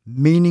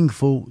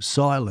 meaningful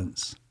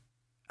silence.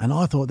 And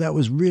I thought that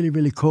was really,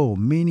 really cool,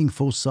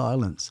 meaningful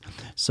silence.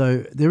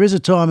 So there is a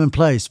time and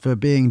place for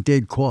being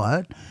dead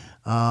quiet,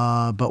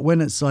 but when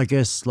it's, I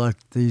guess, like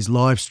these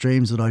live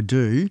streams that I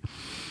do,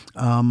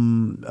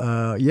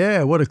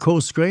 what a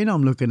cool screen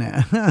I'm looking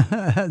at.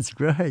 That's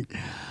great.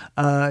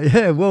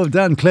 Well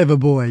done, clever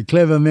boy,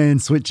 clever man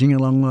switching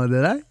along like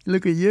that, eh?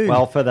 Look at you.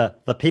 Well, for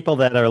the people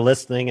that are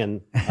listening,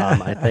 and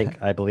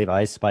I believe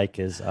iSpike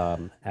is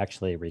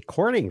actually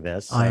recording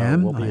this. So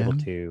we'll be able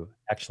to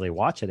actually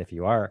watch it if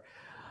you are.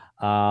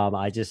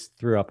 I just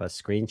threw up a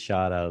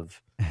screenshot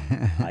of,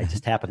 I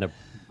just happened to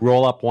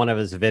roll up one of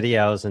his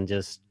videos and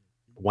just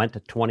went to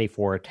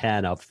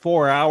 24:10 of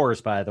 4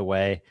 hours, by the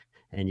way.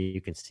 And you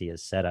can see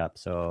his setup.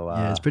 So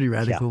it's pretty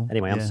radical. Yeah.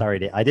 Anyway, I'm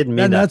sorry. I didn't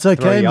mean that's to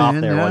okay, throw you man.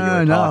 off there while you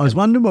were No, talking. I was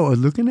wondering what I was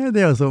looking at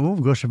there. I thought, oh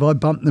gosh, have I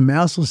bumped the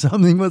mouse or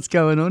something? What's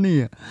going on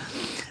here?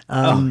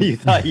 You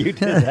thought you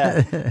did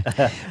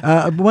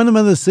that? One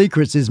of the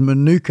secrets is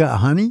Manuka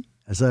honey.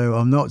 So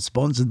I'm not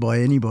sponsored by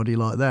anybody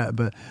like that,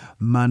 but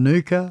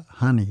Manuka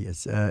honey.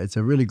 It's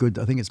a really good.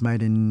 I think it's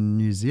made in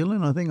New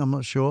Zealand. I'm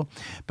not sure,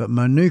 but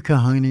Manuka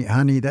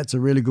honey. That's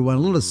a really good one. A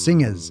lot of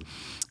singers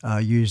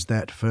use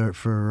that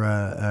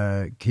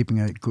for keeping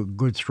a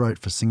good throat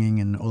for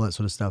singing and all that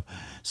sort of stuff.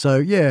 So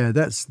yeah,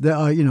 that's that.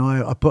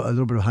 I put a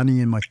little bit of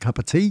honey in my cup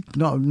of tea.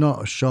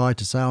 Not shy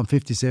to say I'm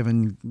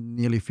 57,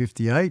 nearly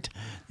 58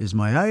 is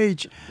my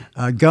age,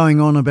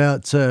 going on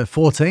about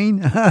 14.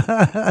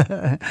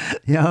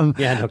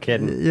 Yeah, no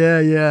kidding.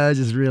 Yeah,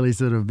 just really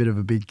sort of a bit of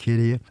a big kid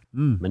here.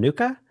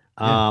 Manuka?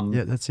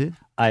 Yeah, that's it.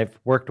 I've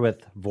worked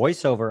with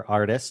voiceover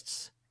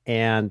artists,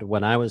 and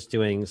when I was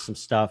doing some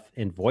stuff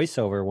in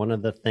voiceover, one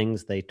of the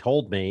things they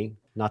told me,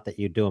 not that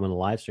you do them in a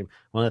live stream,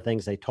 one of the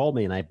things they told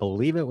me, and I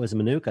believe it was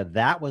Manuka,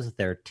 that was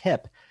their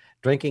tip,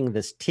 drinking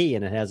this tea,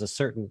 and it has a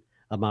certain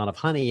amount of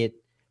honey. It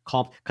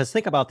calms, because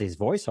think about these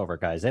voiceover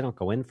guys, they don't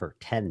go in for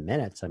 10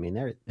 minutes. I mean,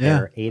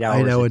 they're 8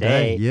 hours a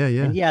day. Yeah.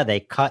 And they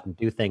cut and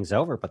do things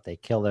over, but they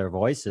kill their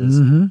voices.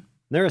 Mm-hmm.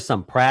 There is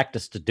some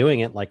practice to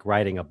doing it, like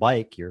riding a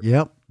bike, your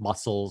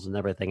muscles and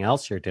everything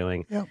else you're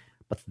doing. Yep.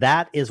 But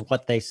that is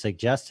what they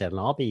suggested. And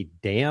I'll be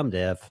damned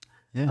if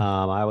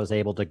I was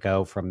able to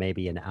go from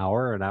maybe an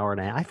hour and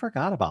a half. I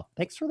forgot about.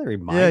 Thanks for the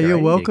reminder. Yeah, you're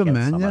welcome,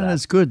 man. Yeah,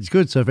 that's good. It's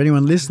good. So if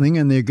anyone listening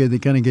and they're going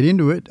to get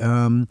into it,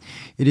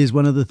 it is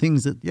one of the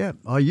things that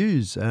I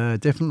use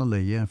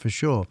definitely. Yeah, for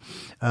sure.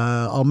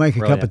 I'll make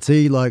a cup of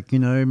tea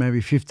maybe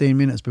 15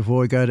 minutes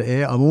before I go to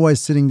air. I'm always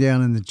sitting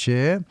down in the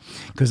chair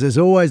because there's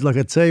always, like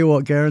I tell you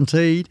what,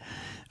 guaranteed.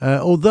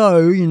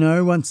 Although,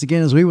 once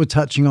again, as we were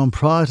touching on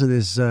prior to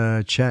this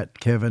chat,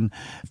 Kevin,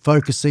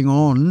 focusing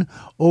on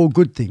all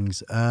good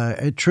things,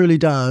 it truly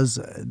does.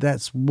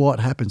 That's what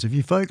happens. If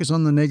you focus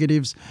on the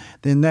negatives,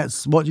 then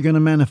that's what you're going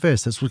to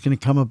manifest. That's what's going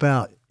to come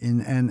about.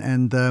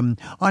 And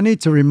I need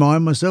to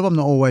remind myself I'm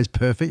not always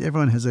perfect.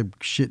 Everyone has a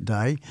shit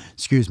day.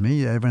 Excuse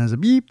me. Everyone has a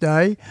beep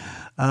day,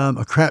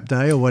 a crap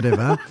day or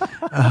whatever.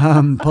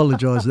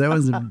 Apologise. That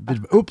was a bit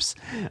of oops.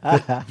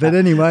 But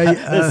anyway.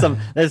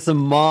 There's some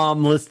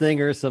mom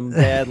listening or some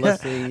dad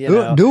listening,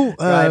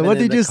 what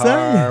did you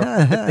say?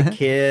 With the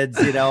kids,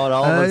 and all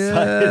of a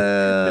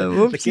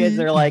sudden the kids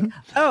are like,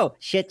 oh,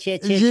 shit. Whoa.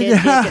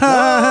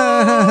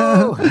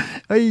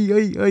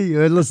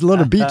 There's a lot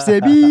of beeps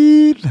there.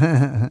 Beep.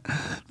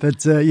 But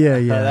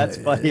that's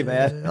funny,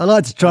 man. I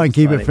like to try and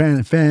keep it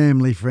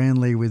family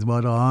friendly with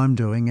what I'm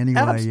doing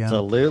anyway.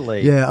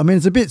 Absolutely. I mean,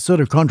 it's a bit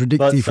sort of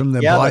contradictory from the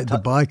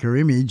biker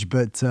image,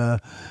 but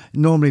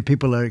normally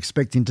people are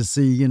expecting to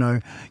see,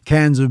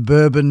 cans of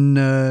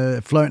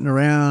bourbon floating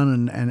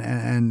around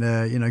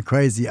and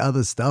crazy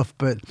other stuff.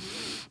 But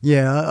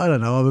I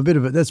don't know. I'm a bit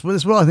of it. That's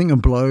what I think will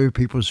blow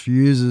people's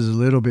fuses a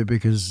little bit,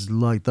 because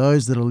like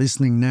those that are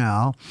listening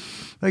now,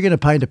 they're going to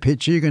paint a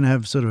picture. You're going to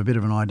have sort of a bit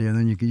of an idea, and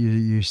then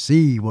you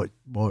see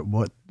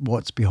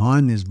what's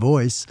behind this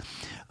voice.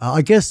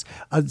 I guess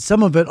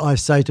some of it I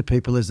say to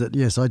people is that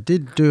yes, I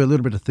did do a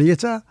little bit of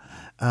theatre.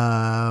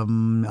 I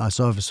was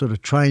a sort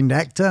of trained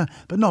actor,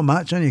 but not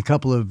much. Only a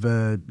couple of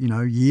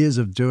years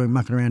of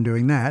mucking around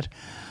doing that.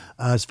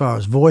 As far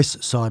as voice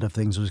side of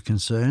things was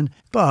concerned.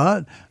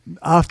 But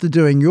after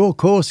doing your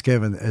course,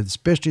 Kevin,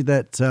 especially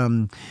that,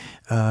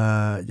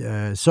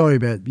 sorry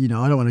about,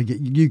 I don't want to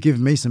get, you give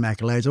me some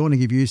accolades. I want to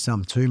give you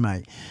some too,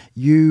 mate.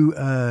 You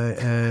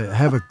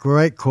have a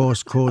great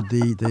course called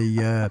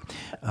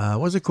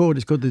what's it called?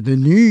 It's called the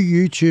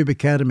New YouTube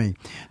Academy.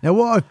 Now,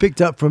 what I've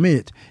picked up from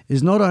it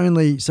is not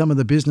only some of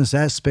the business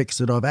aspects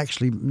that I've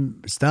actually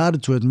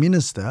started to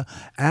administer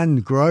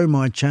and grow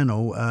my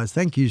channel.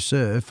 Thank you,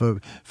 sir, for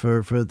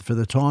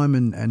the time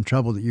and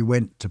trouble that you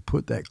went to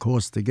put that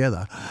course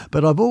together.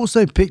 But I've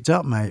also picked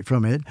up, mate,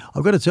 from it.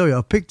 I've got to tell you,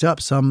 I've picked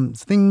up some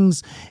There's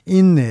things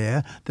in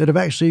there that have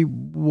actually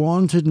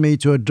wanted me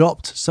to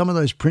adopt some of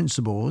those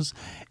principles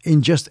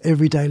in just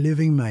everyday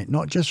living, mate,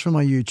 not just for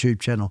my YouTube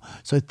channel.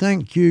 So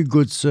thank you,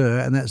 good sir.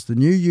 And that's the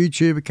new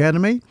YouTube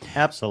Academy.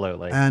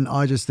 Absolutely. And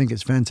I just think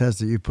it's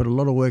fantastic. You've put a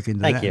lot of work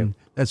into that. Thank you. And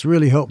that's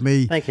really helped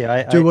me Thank you.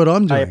 do what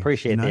I'm doing. I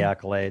appreciate the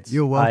accolades.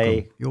 You're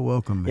welcome. You're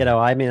welcome, man. You know,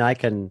 I mean, I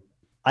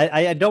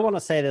don't want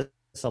to say this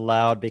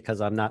aloud because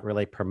I'm not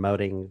really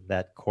promoting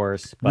that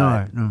course,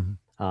 but no.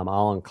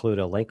 I'll include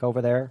a link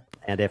over there.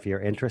 And if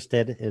you're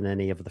interested in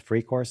any of the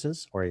free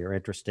courses or you're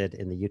interested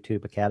in the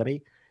YouTube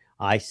Academy,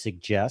 I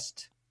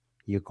suggest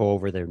you go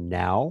over there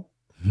now.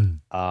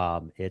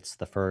 It's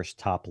the first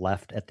top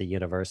left at the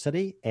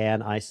university.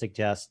 And I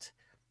suggest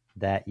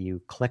that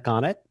you click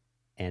on it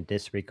and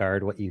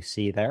disregard what you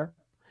see there.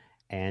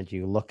 And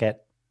you look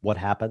at what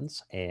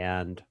happens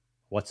and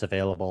what's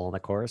available in the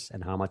course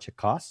and how much it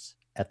costs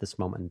at this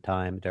moment in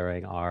time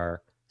during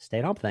our stay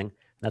at home thing.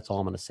 That's all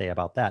I'm going to say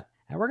about that.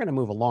 And we're going to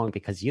move along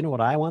because you know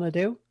what I want to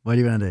do? What do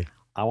you want to do?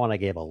 I want to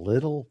give a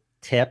little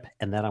tip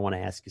and then I want to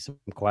ask you some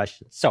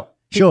questions. So,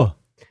 sure.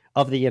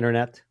 Of the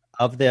internet,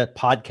 of the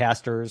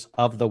podcasters,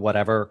 of the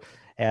whatever,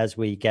 as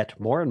we get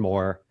more and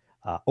more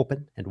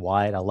open and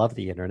wide. I love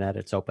the internet.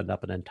 It's opened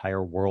up an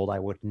entire world. I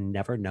would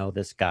never know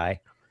this guy.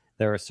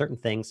 There are certain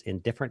things in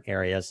different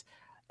areas,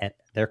 and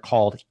they're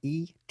called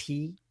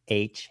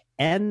ETHNICS,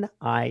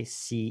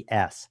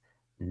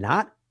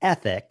 not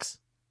ethics,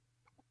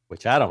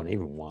 which I don't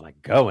even want to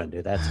go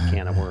into. That's a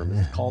can of worms.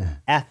 It's called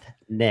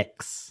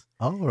ethnics.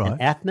 All right.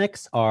 And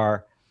ethnics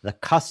are the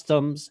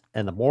customs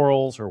and the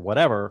morals or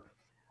whatever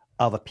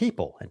of a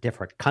people in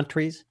different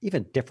countries,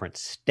 even different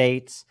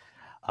states,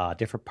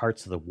 different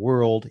parts of the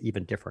world,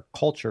 even different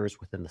cultures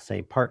within the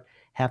same part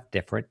have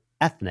different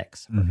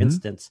ethnics. For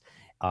instance,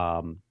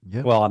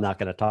 well, I'm not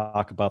going to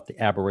talk about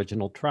the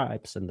Aboriginal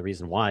tribes and the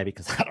reason why,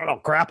 because I don't know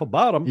crap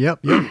about them. Yep.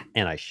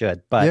 And I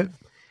should. But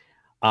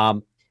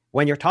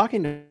when you're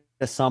talking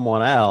to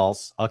someone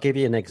else, I'll give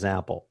you an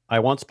example. I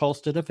once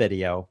posted a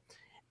video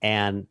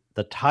and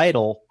the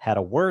title had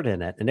a word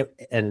in it.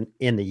 And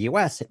in the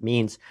US, it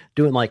means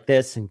doing like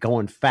this and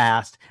going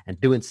fast and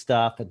doing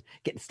stuff and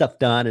getting stuff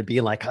done and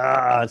being like,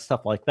 and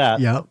stuff like that.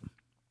 Yep.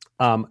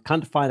 Come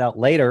to find out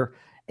later,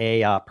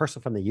 a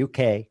person from the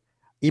UK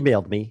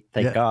emailed me,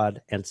 thank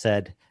God, and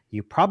said,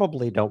 you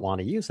probably don't want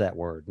to use that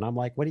word. And I'm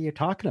like, what are you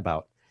talking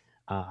about?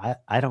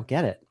 I don't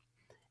get it.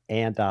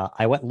 And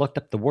I went and looked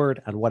up the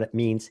word and what it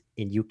means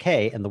in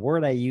UK. And the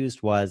word I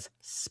used was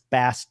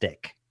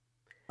spastic.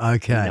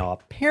 Okay. Now,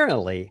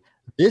 apparently,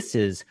 this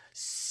is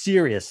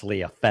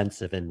seriously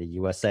offensive in the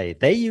USA.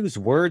 They use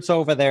words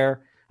over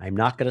there. I'm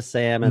not going to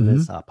say them in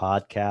this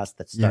podcast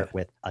that start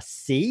with a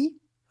C,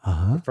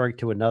 referring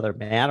to another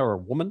man or a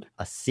woman,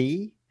 a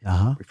C,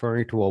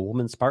 referring to a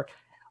woman's part.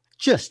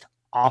 Just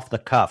off the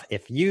cuff.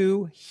 If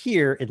you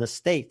here in the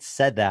States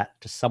said that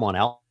to someone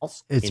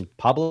else in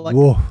public,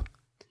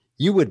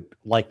 you would,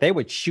 like, they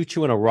would shoot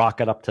you in a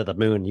rocket up to the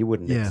moon. You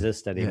wouldn't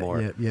exist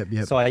anymore.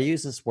 So I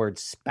use this word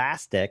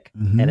spastic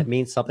and it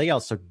means something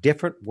else. So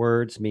different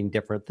words mean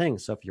different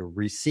things. So if you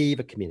receive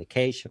a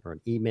communication or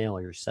an email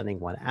or you're sending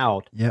one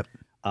out,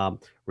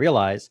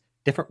 realize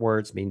different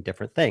words mean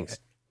different things.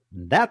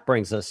 That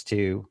brings us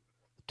to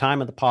the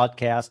time of the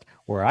podcast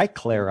where I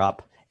clear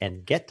up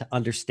and get to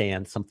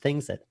understand some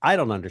things that I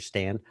don't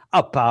understand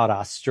about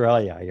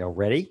Australia. Are you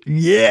ready?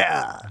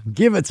 Yeah,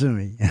 give it to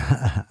me.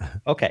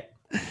 Okay.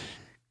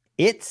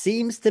 It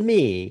seems to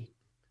me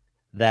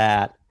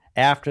that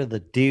after the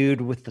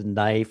dude with the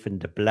knife and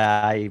the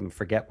blah, I even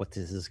forget what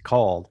this is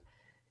called,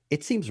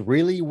 it seems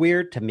really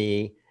weird to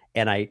me,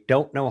 and I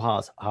don't know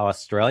how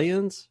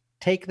Australians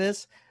take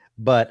this,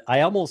 but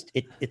I almost,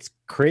 it's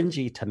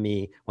cringy to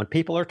me when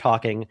people are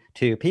talking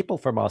to people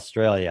from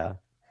Australia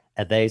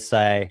and they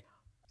say,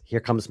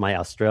 here comes my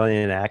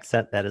Australian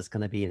accent. That is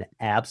going to be an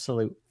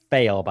absolute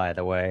fail, by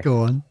the way.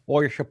 Go on.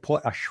 Or you should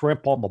put a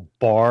shrimp on the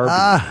barb.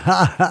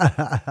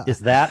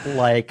 Is that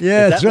like,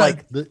 yeah, is that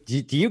right. like,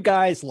 do you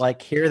guys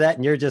like hear that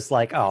and you're just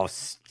like, oh,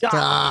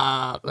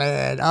 stop,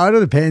 man. Oh, it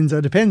depends.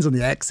 It depends on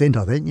the accent,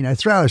 I think. You know,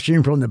 throw a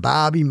shrimp on the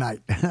barbie, mate.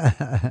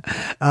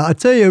 I'll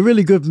tell you a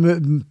really good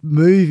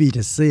movie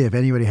to see if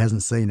anybody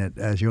hasn't seen it,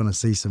 if you want to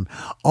see some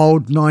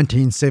old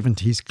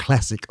 1970s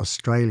classic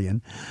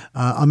Australian.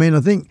 I mean,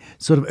 I think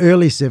sort of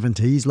early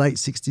 70s, late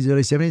 60s,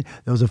 early 70s,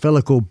 there was a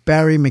fellow called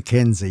Barry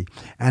McKenzie,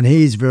 and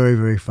he's very,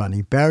 very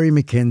funny. Barry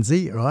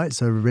McKenzie, right?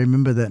 So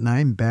remember that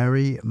name,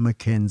 Barry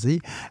McKenzie.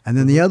 And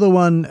then the other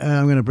one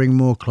I'm going to bring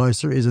more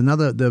closer is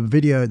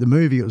the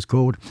movie, it was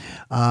called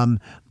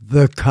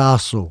The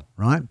Castle,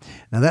 right?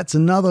 Now that's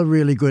another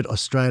really good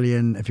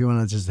Australian, if you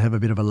want to just have a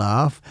bit of a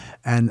laugh,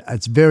 and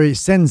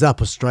sends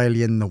up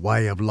Australian, the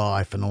way of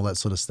life and all that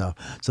sort of stuff.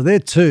 So they're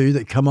two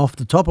that come off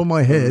the top of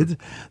my head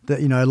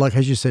that, you know, like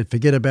as you said,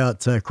 forget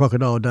about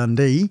Crocodile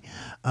Dundee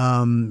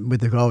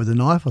with the guy with the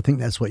knife. I think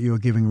that's what you were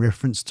giving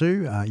reference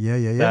to.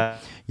 Yep,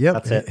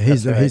 that's it.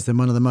 He's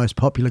one of the most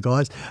popular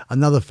guys.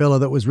 Another fella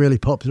that was really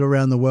popular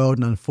around the world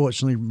and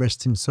unfortunately,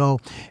 rest his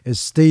soul, is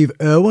Steve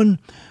Irwin.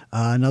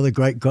 another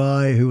great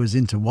guy who was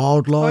into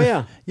wildlife.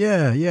 Oh,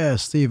 yeah.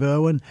 Steve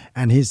Irwin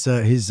and his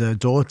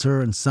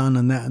daughter and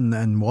son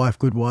and wife,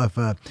 good wife,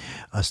 are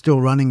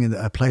still running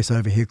a place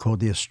over here called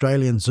the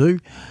Australian Zoo,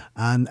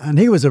 and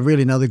he was a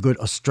really another good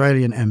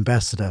Australian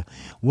ambassador.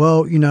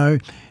 Well,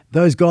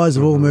 those guys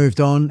have all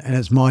moved on, and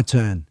it's my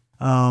turn.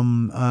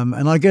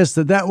 And I guess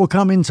that will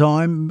come in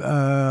time.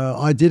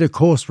 I did a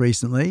course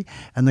recently,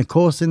 and the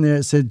course in there,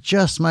 it said,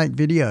 just make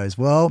videos.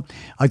 Well,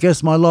 I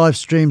guess my live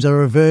streams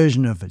are a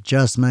version of it,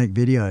 just make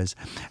videos.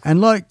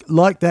 And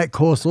like that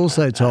course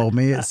also told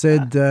me, it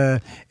said,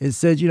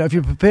 if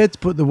you're prepared to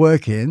put the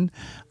work in,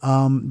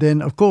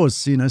 then of course,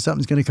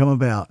 something's going to come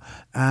about,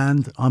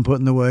 and I'm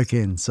putting the work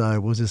in. So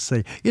we'll just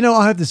see.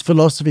 I have this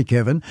philosophy,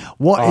 Kevin.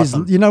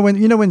 Awesome.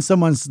 When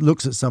someone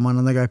looks at someone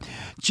and they go,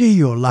 gee,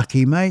 you're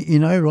lucky, mate,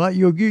 right?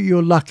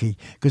 You're lucky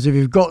because if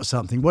you've got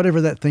something, whatever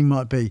that thing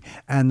might be,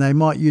 and they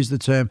might use the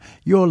term,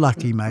 you're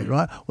lucky, mate,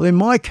 right? Well, in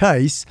my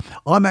case,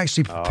 I'm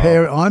actually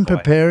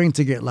preparing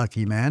to get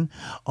lucky, man.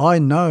 I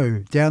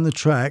know down the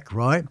track,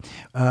 right?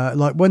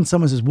 Like when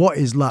someone says, what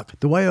is luck?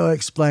 The way I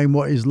explain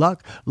what is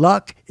luck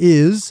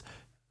is,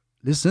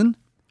 listen,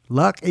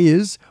 luck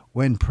is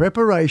when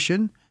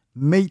preparation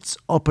meets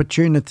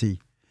opportunity.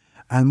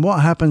 And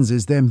what happens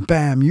is then,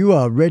 bam, you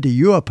are ready,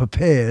 you are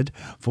prepared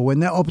for when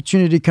that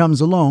opportunity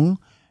comes along.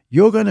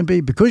 You're going to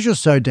be, because you're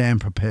so damn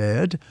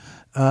prepared,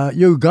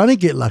 you're going to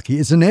get lucky.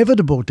 It's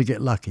inevitable to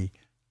get lucky.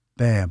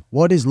 Bam.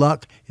 What is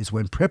luck? Is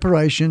when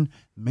preparation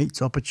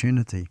meets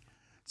opportunity.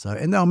 So,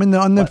 and I'm in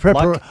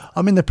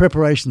the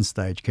preparation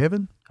stage,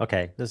 Kevin.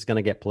 Okay, this is going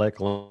to get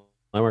political.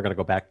 Then we're going to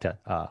go back to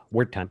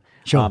word time.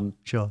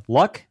 Sure.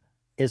 Luck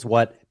is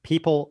what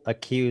people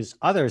accuse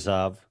others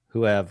of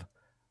who have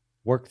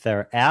worked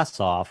their ass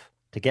off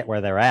to get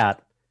where they're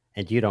at,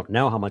 and you don't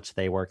know how much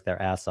they worked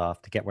their ass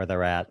off to get where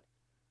they're at,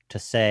 to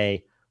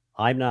say,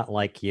 I'm not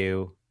like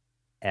you,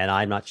 and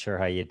I'm not sure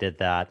how you did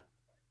that.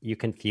 You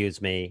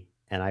confuse me,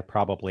 and I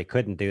probably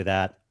couldn't do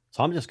that.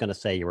 So I'm just going to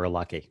say you were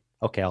lucky.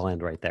 Okay, I'll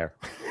end right there.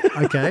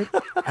 Okay.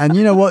 And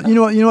you know what,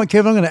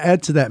 Kevin, I'm going to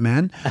add to that,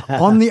 man.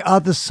 On the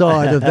other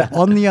side of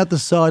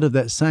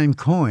that same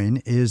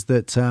coin is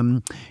that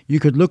you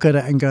could look at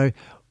it and go,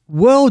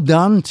 well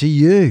done to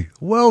you.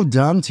 Well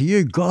done to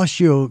you.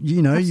 Gosh,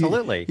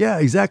 Absolutely. Yeah,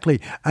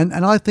 exactly. And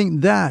I think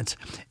that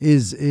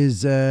is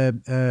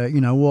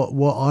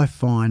what I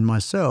find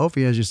myself.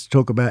 Just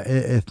talk about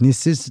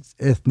ethnicity.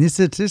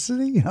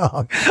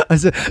 I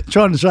was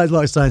trying to say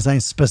like saying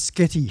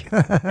spaghetti.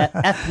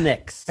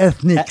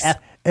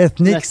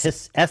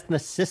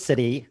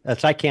 Ethnicity,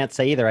 which I can't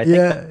say either. I think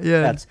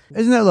that's,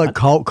 isn't that like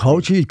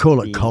culture? You'd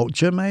call it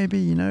culture,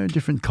 maybe.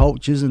 Different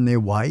cultures and their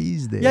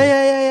ways.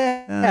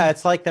 Yeah,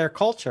 it's like their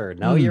culture.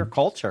 Know your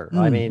culture.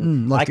 I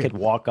mean, I could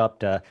walk up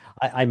to.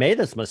 I made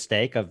this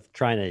mistake of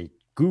trying to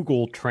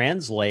Google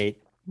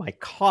Translate my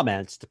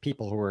comments to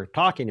people who were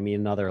talking to me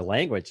in another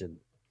language, and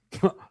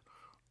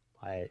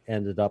I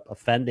ended up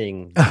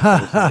offending the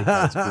person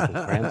because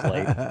Google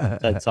Translate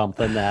said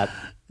something that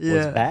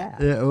was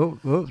bad. Yeah.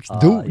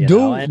 Don't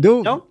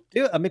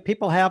do. I mean,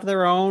 people have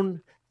their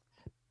own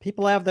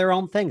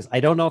things. I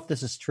don't know if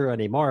this is true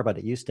anymore, but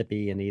it used to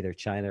be in either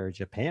China or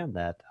Japan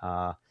that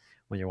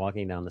when you're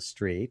walking down the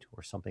street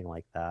or something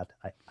like that,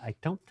 I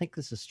don't think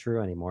this is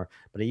true anymore,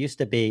 but it used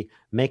to be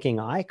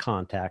making eye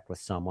contact with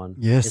someone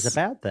is a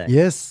bad thing.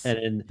 Yes.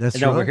 And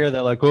that's over right. here,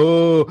 they're like,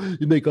 oh,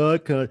 you make eye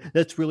contact.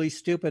 That's really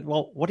stupid.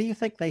 Well, what do you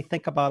think they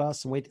think about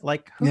us? And who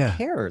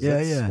cares?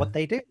 It's what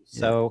they do.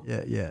 So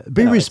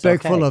be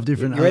respectful of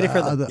different you ready for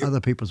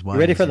other people's ways. You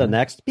ready for the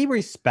next? Be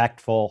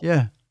respectful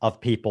Yeah. of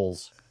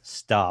people's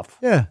stuff.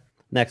 Yeah.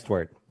 Next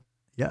word.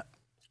 Yeah.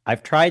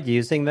 I've tried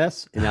using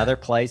this in other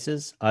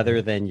places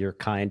other than your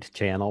kind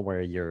channel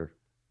where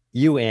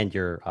you and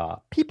your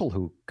people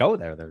who go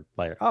there, they're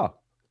like, oh,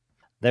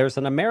 there's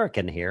an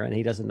American here and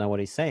he doesn't know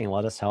what he's saying.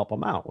 Let us help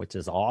him out, which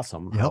is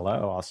awesome. Yep.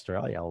 Hello,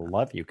 Australia. I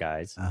love you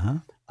guys. Uh-huh.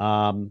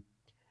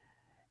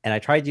 And I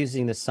tried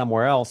using this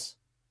somewhere else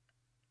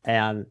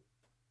and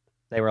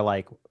they were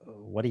like,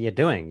 what are you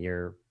doing?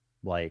 You're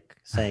like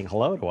saying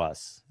hello to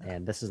us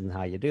and this isn't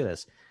how you do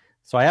this.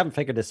 So I haven't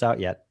figured this out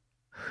yet.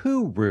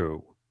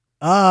 Hooroo.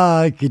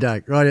 Okie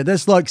doke. Right.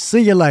 That's like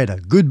see you later.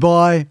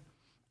 Goodbye.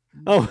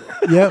 Oh,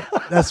 yep.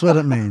 That's what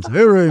it means.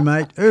 Hooroo,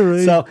 mate.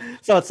 Hooroo.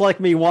 So it's like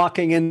me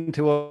walking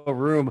into a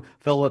room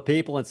filled with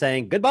people and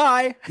saying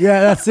goodbye. Yeah,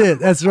 that's it.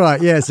 That's right.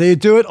 Yeah. So you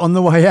do it on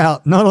the way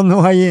out, not on the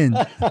way in.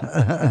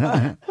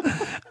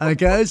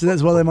 Okay. So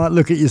that's why they might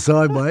look at you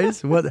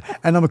sideways.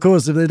 And of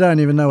course, if they don't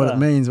even know what it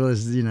means, well,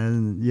 it's,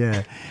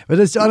 yeah.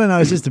 But I don't know.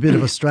 It's just a bit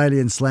of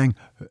Australian slang,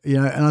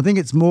 and I think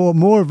it's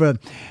more of a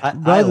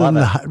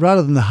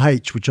rather than the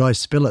H, which I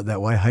spell it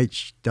that way,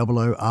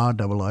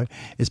 HOOROO,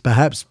 is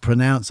perhaps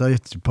pronounced. So you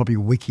have to probably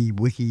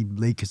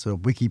WikiLeaks or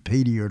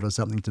Wikipedia or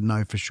something to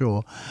know for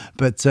sure.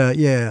 But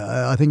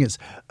I think it's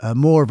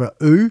more of a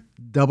oo,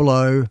 double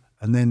O,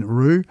 and then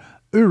roo,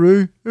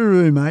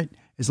 ooroo, mate.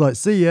 It's like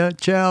see ya,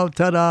 ciao,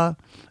 ta-da,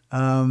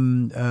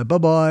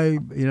 bye-bye,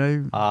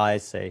 I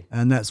see.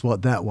 And that's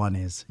what that one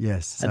is.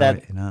 Yes. So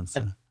and in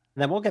answer.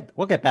 then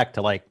we'll get back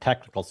to like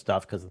technical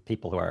stuff because the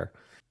people who are.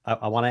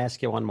 I want to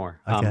ask you one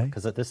more. Okay.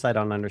 Because at this I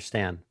don't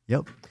understand.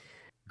 Yep.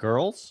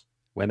 Girls,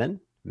 women,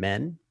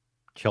 men,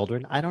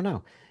 children. I don't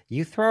know.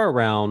 You throw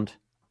around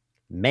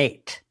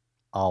mate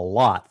a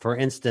lot. For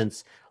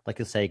instance, like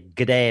you say,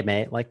 good day,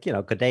 mate, like,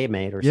 good day,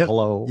 mate, or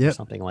hello, or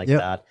something like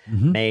that.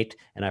 Mate.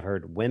 And I've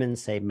heard women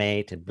say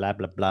mate and blah,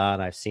 blah, blah.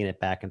 And I've seen it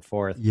back and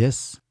forth.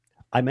 Yes.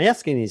 I'm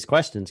asking these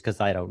questions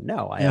because I don't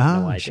know. I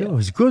have no idea. Sure.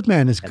 It's good,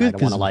 man. It's good. I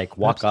don't want to like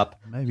walk up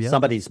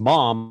somebody's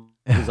mom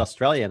who's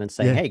Australian and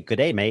say, hey, good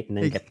day, mate. And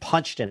then get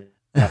punched in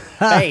the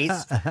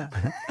face.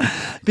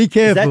 Be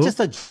careful. Is that just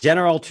a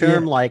general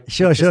term? Like,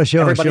 sure.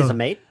 Everybody's a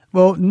mate?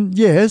 Well,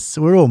 yes,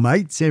 we're all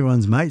mates.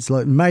 Everyone's mates.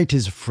 Like mate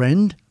is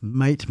friend.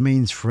 Mate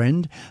means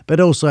friend. But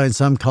also in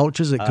some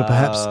cultures, it could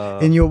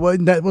perhaps in your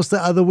word. What's the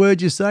other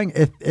word you're saying?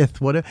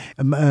 Whatever.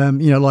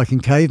 Like in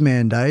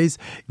caveman days,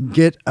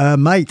 get a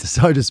mate,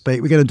 so to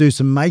speak. We're going to do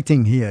some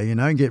mating here,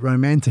 and get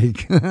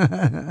romantic.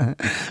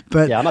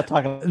 But yeah, I'm not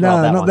talking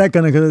about not that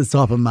kind of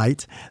type of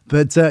mate.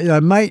 But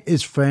mate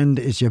is friend.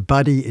 It's your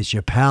buddy. It's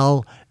your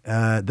pal.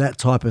 That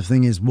type of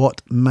thing is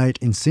what mate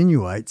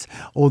insinuates.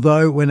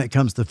 Although when it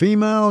comes to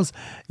females,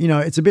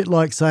 it's a bit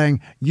like saying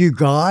you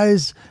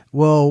guys.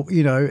 Well,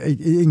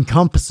 it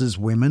encompasses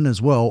women as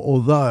well.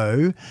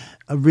 Although,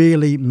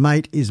 really,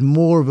 mate is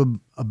more of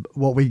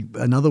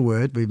another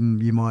word.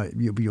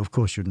 You of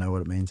course should know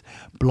what it means.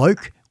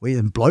 Bloke. We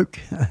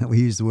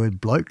use the word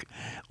bloke,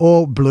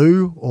 or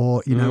blue,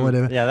 or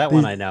whatever. Yeah,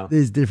 one I know.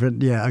 There's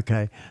different. Yeah,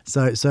 okay.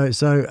 So,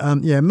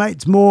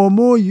 mates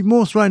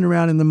more thrown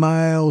around in the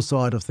male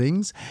side of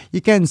things. You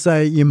can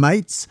say your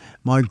mates,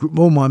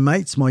 all my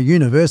mates, my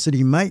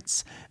university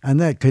mates, and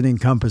that could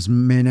encompass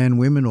men and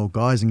women, or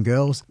guys and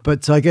girls.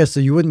 But I guess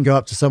you wouldn't go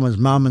up to someone's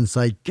mum and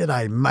say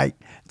 "G'day, mate."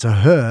 To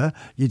her,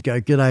 you'd go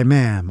 "G'day,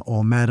 ma'am,"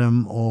 or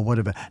 "madam," or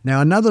whatever.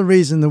 Now, another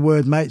reason the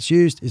word "mate's"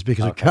 used is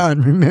because I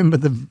can't remember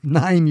the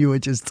name you were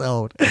just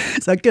told.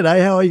 So,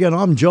 "G'day, how are you going?"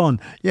 "I'm John."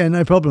 "Yeah,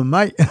 no problem,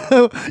 mate."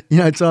 Type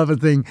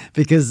of thing.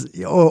 Because,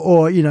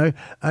 or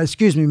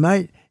 "Excuse me,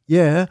 mate."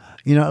 Yeah,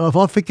 if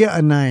I forget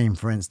a name,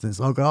 for instance,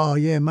 I'll go, "Oh,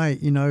 yeah, mate,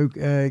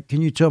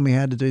 can you tell me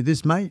how to do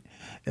this, mate?"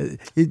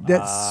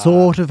 That's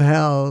sort of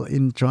how,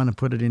 in trying to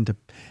put it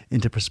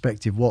into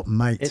perspective, what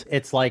mate.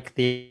 It's like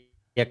the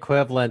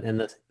equivalent in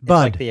the bud.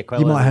 Like the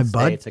equivalent you might have in the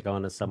bud. States of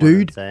going to someone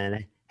dude.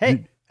 and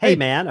saying, hey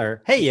man,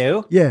 or hey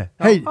you. Yeah.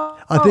 Hey,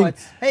 I think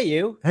it's hey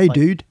you. Hey like,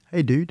 dude.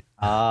 Hey dude.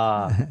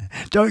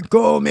 Don't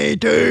call me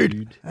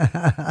dude.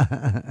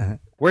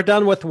 We're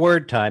done with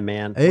word time,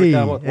 man. We're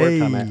done with word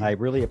time. I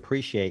really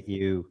appreciate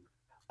you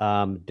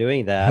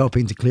doing that.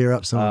 Helping to clear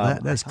up some of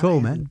that. That's cool,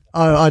 man.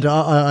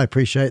 I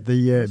appreciate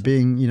the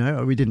being,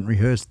 we didn't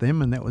rehearse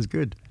them, and that was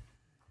good.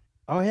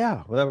 Oh,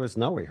 yeah. Well, there was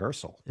no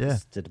rehearsal. Yeah.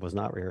 It was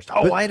not rehearsed.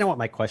 Oh, I know what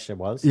my question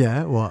was.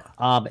 Yeah, what?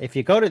 If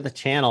you go to the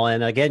channel,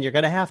 and again, you're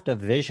going to have to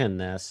vision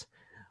this.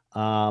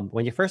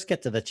 When you first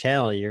get to the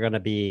channel, you're going to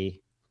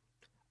be,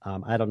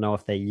 I don't know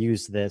if they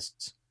use this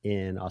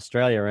in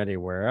Australia or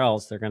anywhere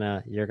else. You're going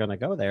to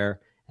go there.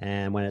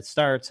 And when it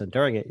starts and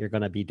during it, you're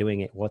going to be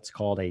doing it what's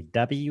called a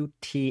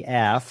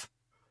WTF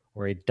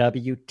or a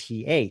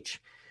WTH.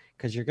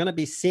 Because you're going to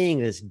be seeing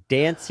this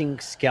dancing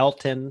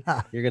skeleton.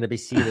 You're going to be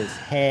seeing this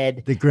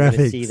head. The graphics. You're going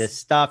to see this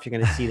stuff. You're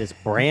going to see this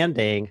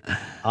branding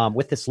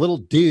with this little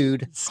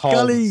dude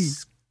Scully.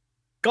 called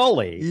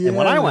Scully. Yeah. And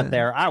when I went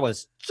there, I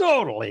was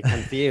totally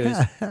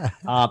confused.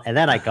 And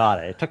then I got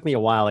it. It took me a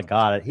while to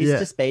got it. He's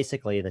just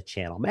basically the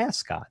channel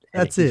mascot.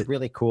 And That's it. He's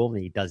really cool,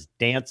 and he does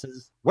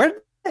dances. Where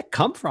did that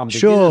come from? Did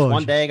sure. you just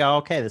one day go,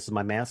 okay, this is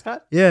my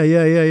mascot? Yeah.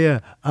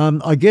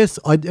 I guess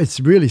it's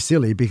really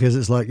silly because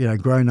it's like,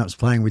 grown-ups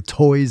playing with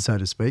toys, so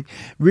to speak.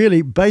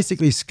 Really,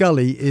 basically,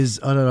 Scully is,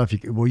 I don't know if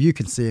you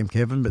can see him,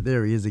 Kevin, but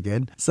there he is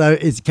again. So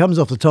it comes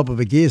off the top of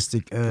a gear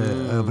stick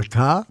of a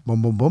car,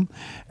 boom, boom, boom.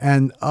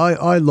 And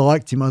I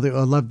liked him. I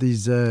loved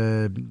these,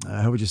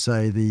 how would you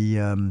say,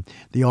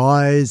 the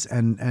eyes,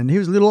 and he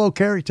was a little old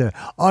character.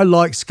 I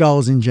like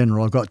skulls in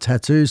general. I've got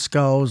tattoo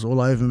skulls all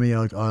over me.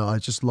 I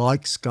just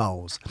like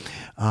skulls.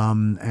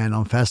 And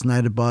I'm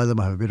fascinated by them.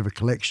 I have a bit of a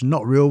collection,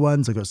 not real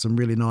ones. I've got some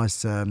really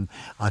nice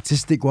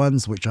artistic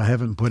ones, which I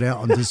haven't put out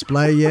on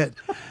display yet,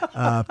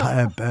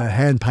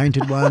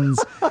 hand-painted ones.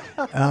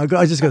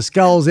 I just got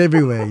skulls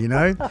everywhere,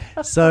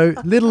 So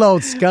little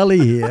old Scully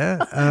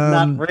here.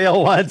 Not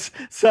real ones.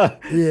 So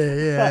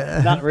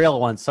yeah. Not real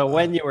ones. So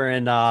when you were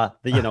in the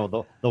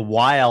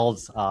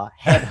wilds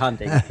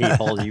headhunting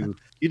people, you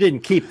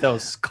didn't keep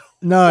those skulls.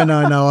 No.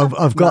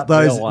 I've got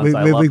those. I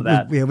love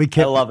that. We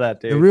kept. I love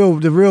that, dude.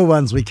 The real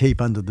ones we keep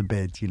under the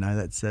bed.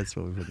 That's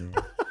what we put in.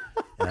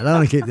 I don't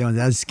want to keep them.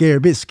 That's scary. A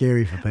bit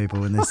scary for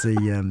people when they see.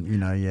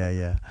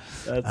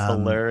 That's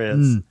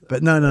hilarious.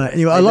 But no.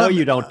 Anyway, I know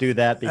you don't do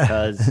that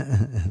because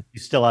you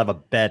still have a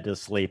bed to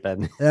sleep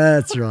in.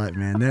 That's right,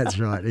 man. That's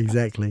right.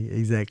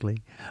 Exactly.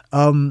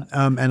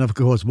 And of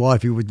course,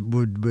 wifey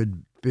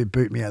would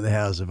boot me out of the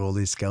house with all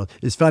these skeletons.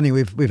 It's funny.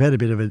 We've had a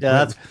bit of a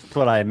that's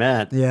what I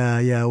meant.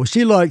 Yeah. Well,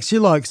 she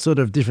likes sort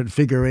of different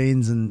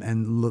figurines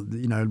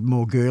and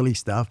more girly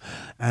stuff,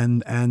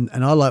 and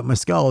I like my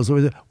skulls.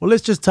 So well,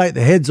 let's just take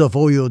the heads off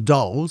all your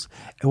dolls,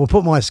 and we'll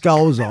put my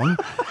skulls on,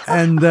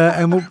 and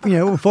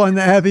we'll find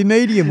that happy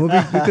medium. We'll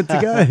be good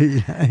to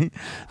go.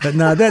 But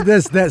no,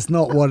 that's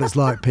not what it's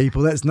like,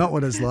 people. That's not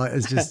what it's like.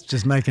 It's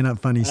just making up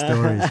funny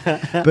stories.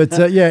 But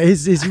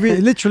he's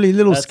literally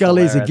little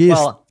Scully's a gear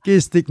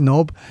stick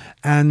knob,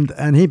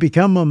 and he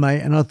become my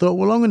mate. And I thought,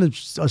 well,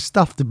 I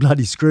stuffed the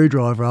bloody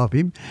screwdriver up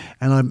him,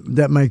 and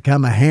that made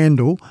become a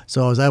handle,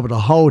 so I was able to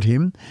hold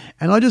him.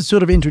 And I just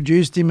sort of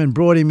introduced him and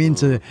brought him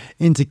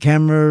into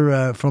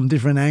camera from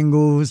different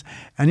angles,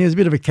 and he was a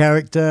bit of a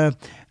character.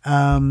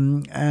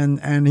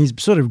 And he's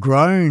sort of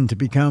grown to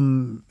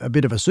become a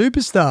bit of a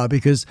superstar,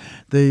 because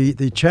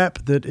the chap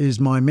that is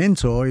my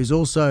mentor is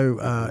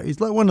also he's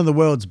like one of the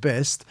world's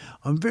best.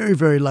 I'm very,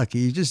 very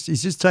lucky.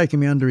 He's just taken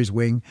me under his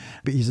wing.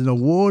 But he's an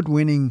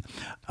award-winning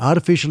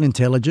artificial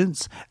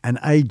intelligence and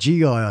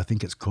AGI, I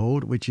think it's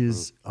called, which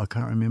is, I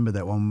can't remember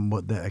that one,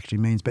 what that actually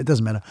means, but it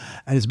doesn't matter.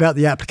 And it's about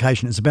the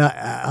application. It's about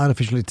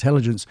artificial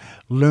intelligence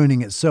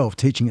learning itself,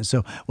 teaching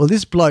itself. Well,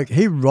 this bloke,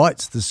 he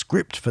writes the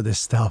script for this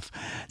stuff.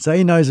 So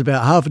he knows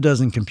about half a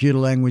dozen computer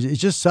languages. He's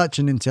just such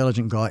an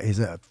intelligent guy. He's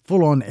a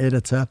full-on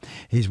editor.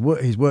 He's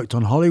worked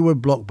on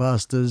Hollywood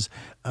blockbusters,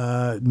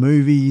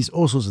 movies,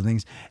 all sorts of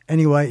things.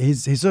 Anyway,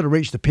 he's sort of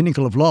reached the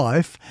pinnacle of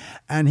life,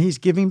 and he's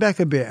giving back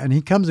a bit, and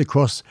he comes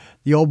across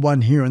the odd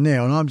one here and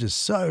there, and I'm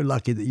just so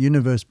lucky that the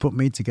universe put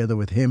me together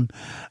with him.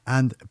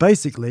 And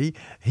basically,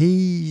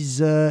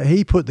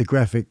 he put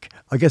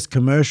the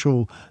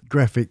commercial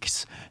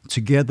graphics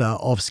together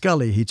of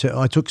Scully.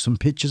 I took some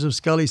pictures of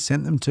Scully,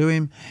 sent them to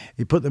him.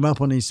 He put them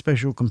up on his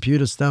special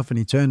computer stuff, and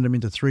he turned them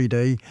into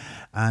 3D,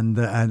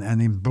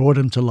 and he brought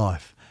them to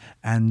life.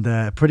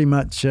 And pretty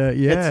much,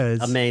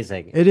 it's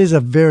amazing. It is a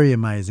very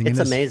amazing. It's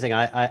amazing.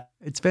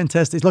 It's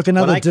fantastic. It's like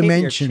another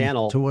dimension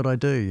to what I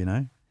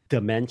do.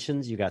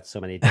 Dimensions. You got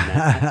so many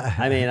dimensions.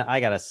 I mean, I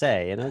gotta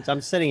say,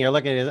 I'm sitting here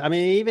looking at it. I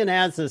mean, he even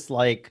has this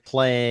like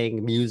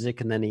playing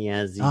music, and then he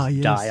has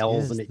these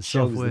dials, and it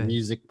shows the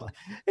music.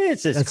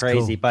 It's just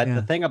crazy. Cool. But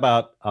the thing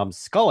about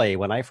Scully,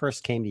 when I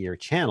first came to your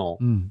channel,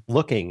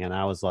 looking, and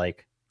I was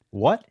like,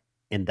 what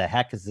in the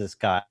heck is this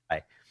guy?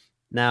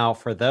 Now,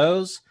 for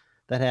those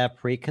that have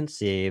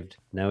preconceived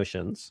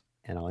notions,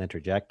 and I'll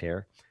interject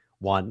here.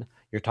 One,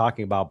 you're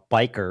talking about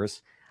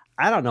bikers.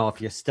 I don't know if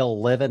you're still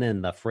living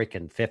in the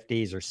freaking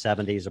 50s or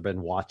 70s or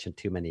been watching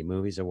too many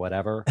movies or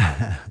whatever.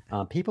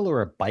 People who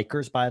are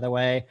bikers, by the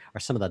way, are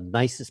some of the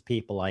nicest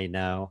people I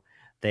know.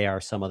 They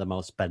are some of the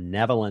most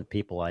benevolent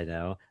people I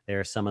know. They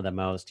are some of the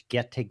most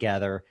get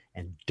together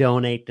and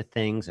donate to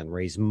things and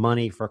raise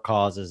money for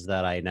causes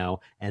that I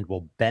know, and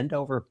will bend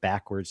over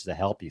backwards to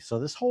help you. So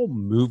this whole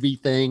movie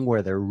thing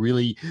where they're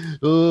really,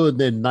 and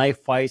then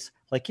knife fights,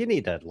 like you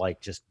need to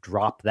just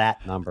drop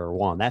that, number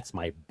one. That's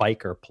my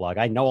biker plug.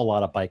 I know a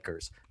lot of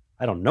bikers.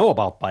 I don't know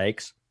about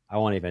bikes. I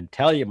won't even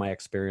tell you my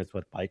experience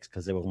with bikes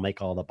because it will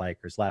make all the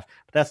bikers laugh.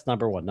 But that's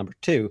number one. Number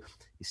two,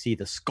 you see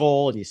the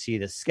skull and you see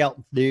the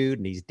skeleton dude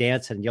and he's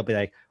dancing, and you'll be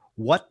like,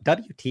 what?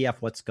 WTF,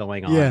 what's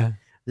going on? Yeah.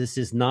 This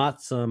is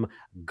not some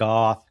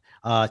goth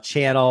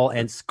channel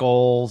and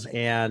skulls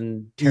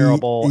and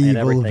terrible and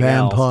everything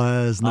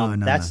vampires. else.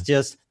 That's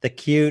just the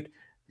cute.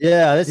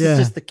 Yeah, this is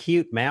just the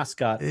cute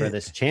mascot for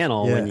this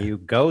channel when you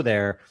go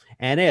there.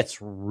 And it's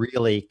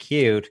really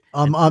cute.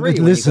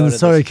 Listen,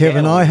 sorry,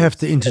 Kevin, I have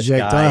to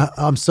interject.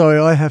 I'm sorry,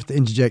 I have to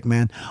interject,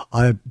 man.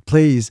 I've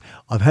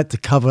had to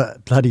cover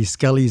bloody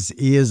Scully's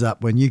ears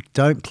up when you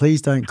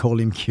please don't call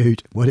him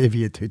cute, whatever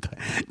you do.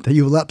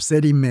 You will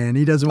upset him, man.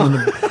 He doesn't want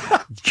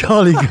to.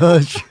 Golly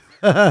gosh.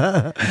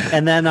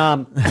 and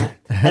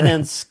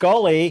then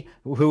Scully,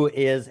 who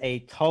is a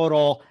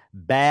total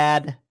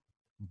bad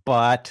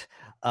but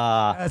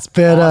that's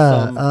better.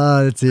 Awesome,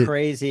 that's it.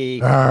 Crazy,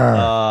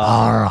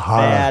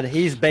 bad.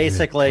 He's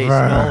basically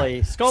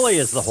Scully. Scully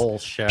is the whole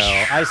show.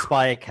 Ice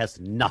Spike has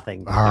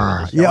nothing to do with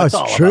the show. Yeah,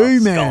 it's true,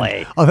 man.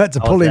 Scully. I've had to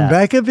pull him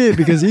back a bit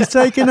because he's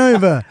taken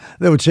over.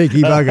 Little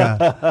cheeky bugger.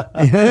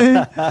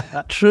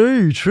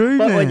 True,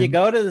 but man. When you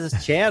go to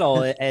this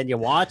channel and you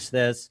watch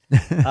this,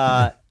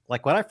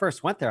 like when I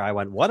first went there, I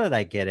went, what did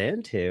I get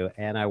into?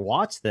 And I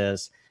watched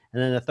this.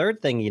 And then the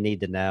third thing you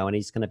need to know, and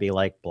he's going to be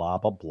like blah,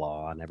 blah,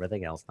 blah, and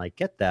everything else, and I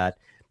get that,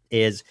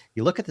 is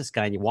you look at this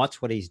guy and you watch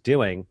what he's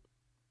doing,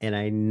 and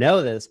I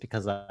know this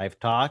because I've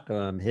talked to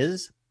him.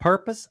 His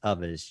purpose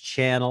of his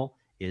channel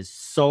is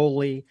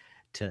solely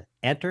to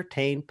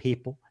entertain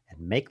people and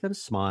make them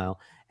smile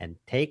and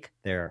take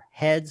their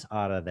heads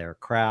out of their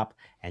crap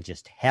and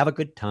just have a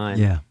good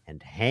time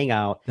and hang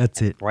out.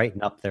 That's it.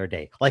 Brighten up their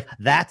day. Like,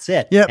 that's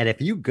it. Yep. And if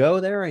you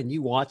go there and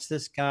you watch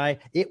this guy,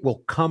 it will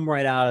come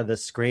right out of the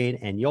screen,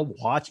 and you'll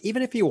watch,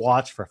 even if you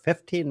watch for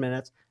 15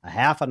 minutes, a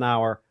half an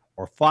hour,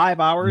 or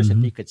 5 hours, if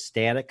you could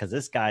stand it, because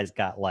this guy's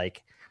got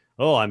like,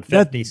 I'm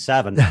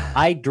 57.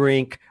 I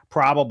drink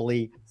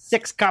probably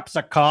 6 cups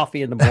of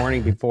coffee in the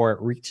morning before it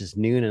reaches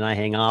noon and I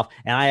hang off,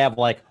 and I have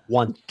like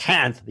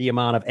 1/10 the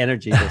amount of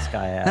energy this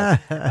guy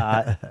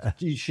has.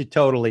 You should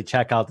totally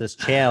check out this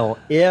channel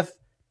if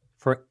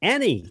for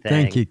anything.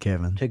 Thank you,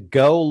 Kevin. To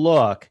go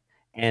look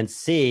and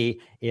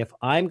see if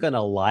I'm going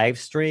to live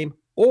stream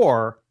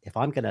or if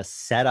I'm going to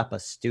set up a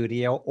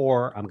studio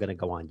or I'm going to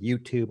go on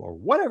YouTube or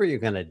whatever you're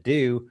going to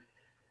do.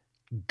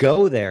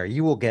 Go there.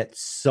 You will get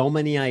so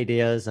many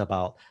ideas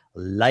about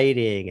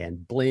lighting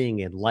and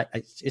bling and light.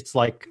 It's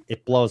like,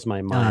 it blows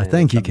my mind.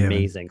 Thank you, Kevin.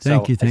 Amazing.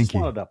 Thank you. I just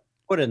wanted to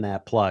put in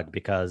that plug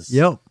because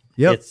Yep.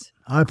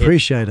 I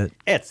appreciate it.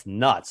 It's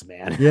nuts,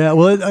 man. Yeah,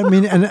 well, I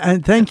mean,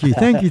 and thank you,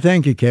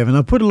 Kevin.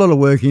 I put a lot of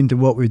work into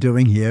what we're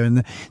doing here,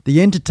 and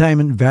the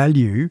entertainment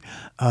value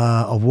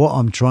of what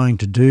I'm trying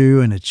to do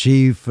and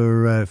achieve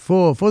for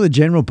the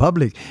general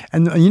public.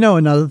 And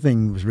another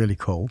thing was really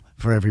cool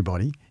for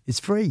everybody. It's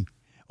free.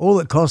 All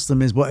it costs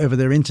them is whatever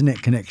their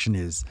internet connection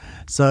is.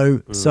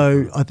 So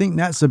I think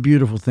that's a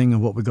beautiful thing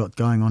of what we've got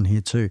going on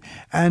here too.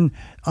 And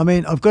I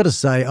mean, I've got to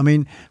say,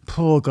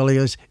 poor golly,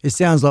 it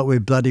sounds like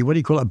we're bloody, what do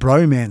you call it, a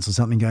bromance or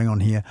something going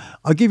on here.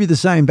 I'll give you the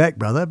same back,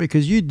 brother,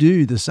 because you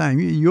do the same.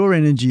 Your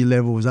energy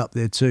level is up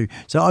there too.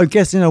 So I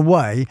guess in a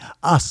way,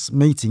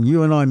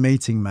 you and I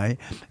meeting, mate,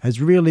 has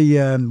really,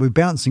 we're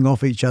bouncing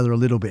off each other a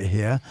little bit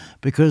here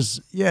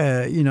because,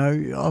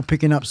 I'm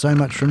picking up so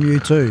much from you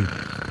too.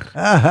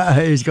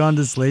 He's gone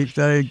to sleep.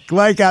 So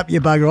wake up, you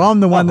bugger. I'm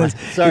the one that's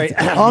sorry.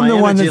 I'm the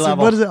one that's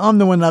what is it? I'm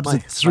the one that's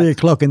at 3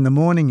 o'clock in the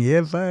morning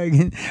here.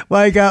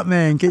 Wake up,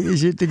 man. Get your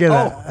shit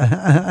together.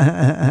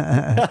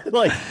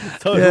 Like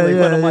totally.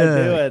 What am I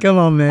doing? Come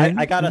on, man.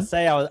 I gotta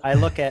say, I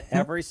look at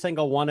every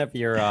single one of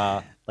your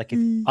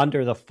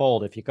under the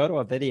fold. If you go to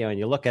a video and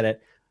you look at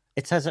it,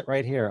 it says it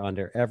right here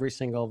under every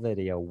single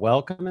video.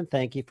 Welcome and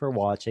thank you for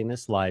watching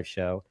this live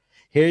show.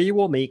 Here you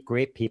will meet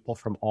great people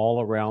from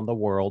all around the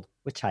world,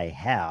 which I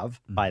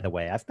have, by the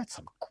way. I've met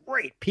some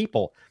great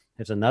people.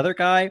 There's another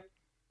guy.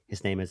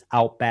 His name is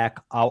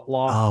Outback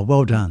Outlaw. Oh,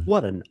 well done.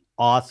 What an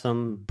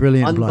awesome,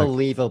 brilliant,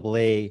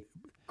 unbelievably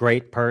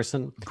great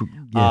person.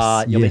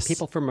 You'll meet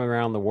people from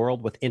around the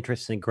world with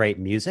interests in great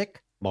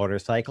music,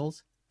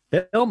 motorcycles,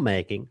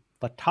 filmmaking,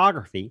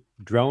 photography,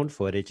 drone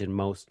footage, and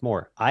most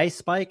more.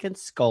 iSpike and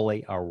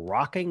Scully are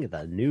rocking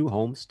the new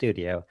home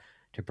studio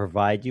to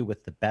provide you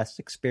with the best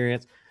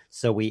experience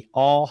so we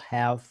all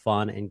have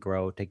fun and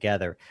grow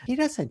together. He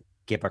doesn't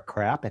give a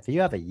crap if you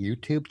have a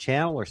YouTube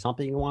channel or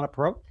something you want to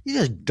promote. You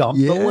just dump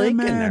the link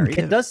in there.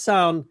 It does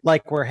sound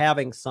like we're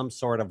having some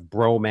sort of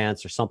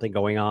bromance or something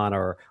going on,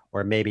 or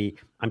maybe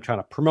I'm trying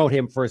to promote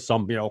him for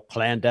some,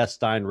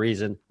 clandestine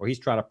reason, or he's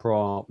trying to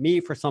promote me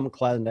for some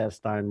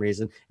clandestine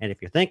reason. And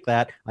if you think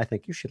that, I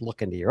think you should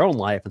look into your own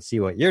life and see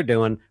what you're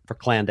doing for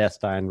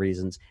clandestine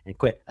reasons and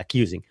quit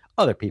accusing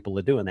other people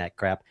of doing that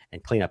crap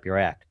and clean up your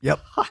act. Yep.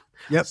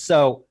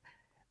 So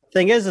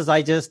thing is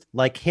I just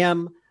like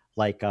him,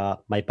 like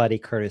my buddy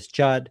Curtis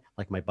Judd,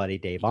 like my buddy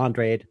Dave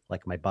Andrade,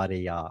 like my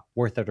buddy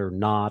Worth It or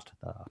Not,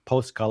 the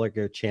Post Color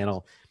Gear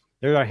channel.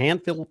 There are a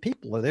handful of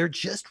people. They're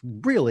just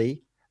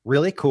really,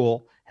 really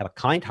cool, have a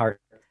kind heart.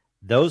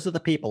 Those are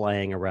the people I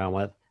hang around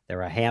with. There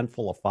are a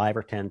handful of 5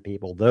 or 10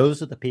 people.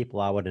 Those are the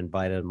people I would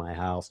invite in my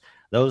house.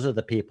 Those are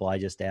the people I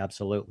just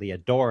absolutely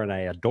adore, and I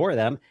adore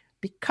them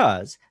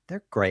because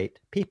they're great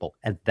people.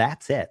 And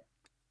that's it.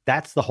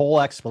 That's the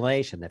whole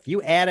explanation. If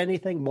you add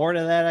anything more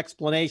to that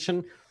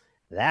explanation,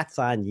 that's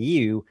on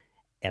you.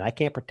 And I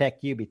can't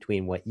protect you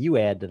between what you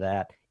add to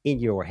that in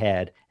your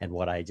head and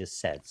what I just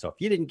said. So if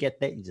you didn't get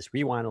that, you just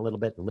rewind a little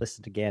bit and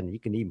listen again. You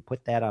can even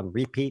put that on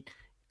repeat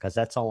because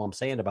that's all I'm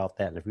saying about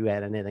that. And if you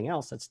add anything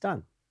else, it's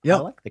done. Yep.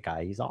 I like the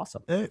guy. He's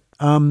awesome.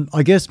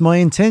 I guess my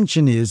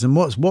intention is, and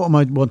what am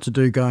I want to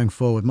do going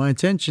forward? My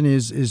intention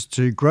is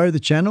to grow the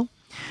channel.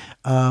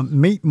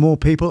 Meet more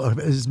people,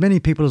 as many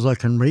people as I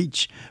can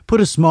reach,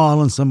 put a smile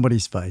on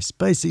somebody's face.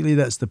 Basically,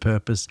 that's the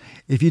purpose.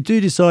 If you do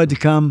decide to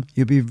come,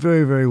 you'll be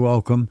very, very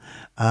welcome.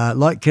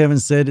 Like Kevin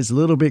said, it's a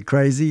little bit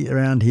crazy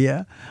around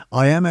here.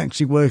 I am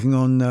actually working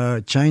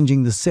on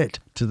changing the set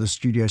to the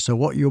studio. So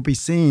what you'll be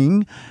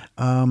seeing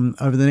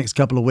over the next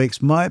couple of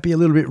weeks might be a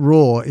little bit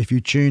raw if you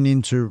tune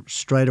into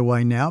straight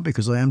away now,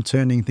 because I am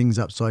turning things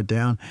upside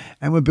down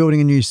and we're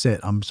building a new set.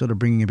 I'm sort of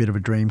bringing a bit of a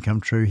dream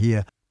come true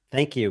here.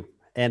 Thank you.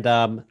 And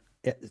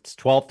it's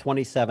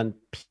 12:27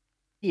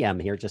 p.m.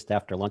 here, just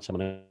after lunch. I'm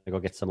going to go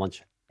get some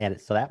lunch. And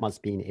so that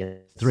must be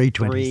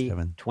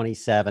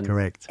 3:27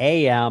 correct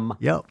a.m.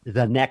 Yep.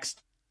 The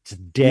next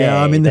day.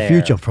 Yeah, I'm in the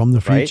future, from the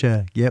future.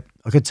 Right? Yep.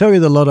 I could tell you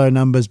the lotto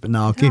numbers, but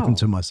no, I'll keep them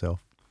to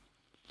myself.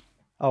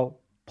 Oh,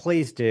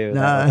 please do.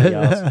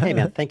 No. Hey,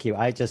 man, thank you.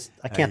 I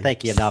can't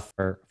thank you enough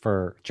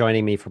for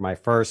joining me for my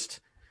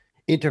first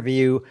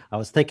interview. I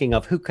was thinking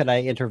of who could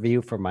I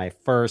interview for my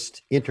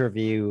first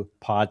interview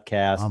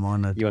podcast. I'm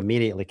honored. You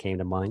immediately came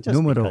to mind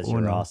just because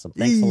you're awesome.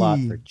 Thanks a lot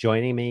for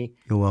joining me.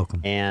 You're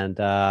welcome. And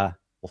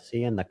we'll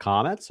see you in the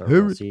comments, or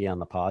we'll see you on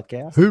the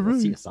podcast. Hooroo. We'll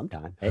see you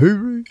sometime. Hey.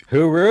 Hooroo.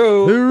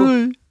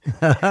 Hooroo.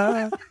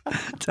 Hooroo.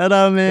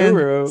 Ta-da, man.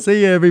 Hooroo.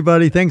 See you,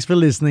 everybody. Thanks for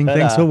listening. Ta-da.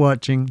 Thanks for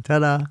watching.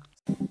 Ta-da.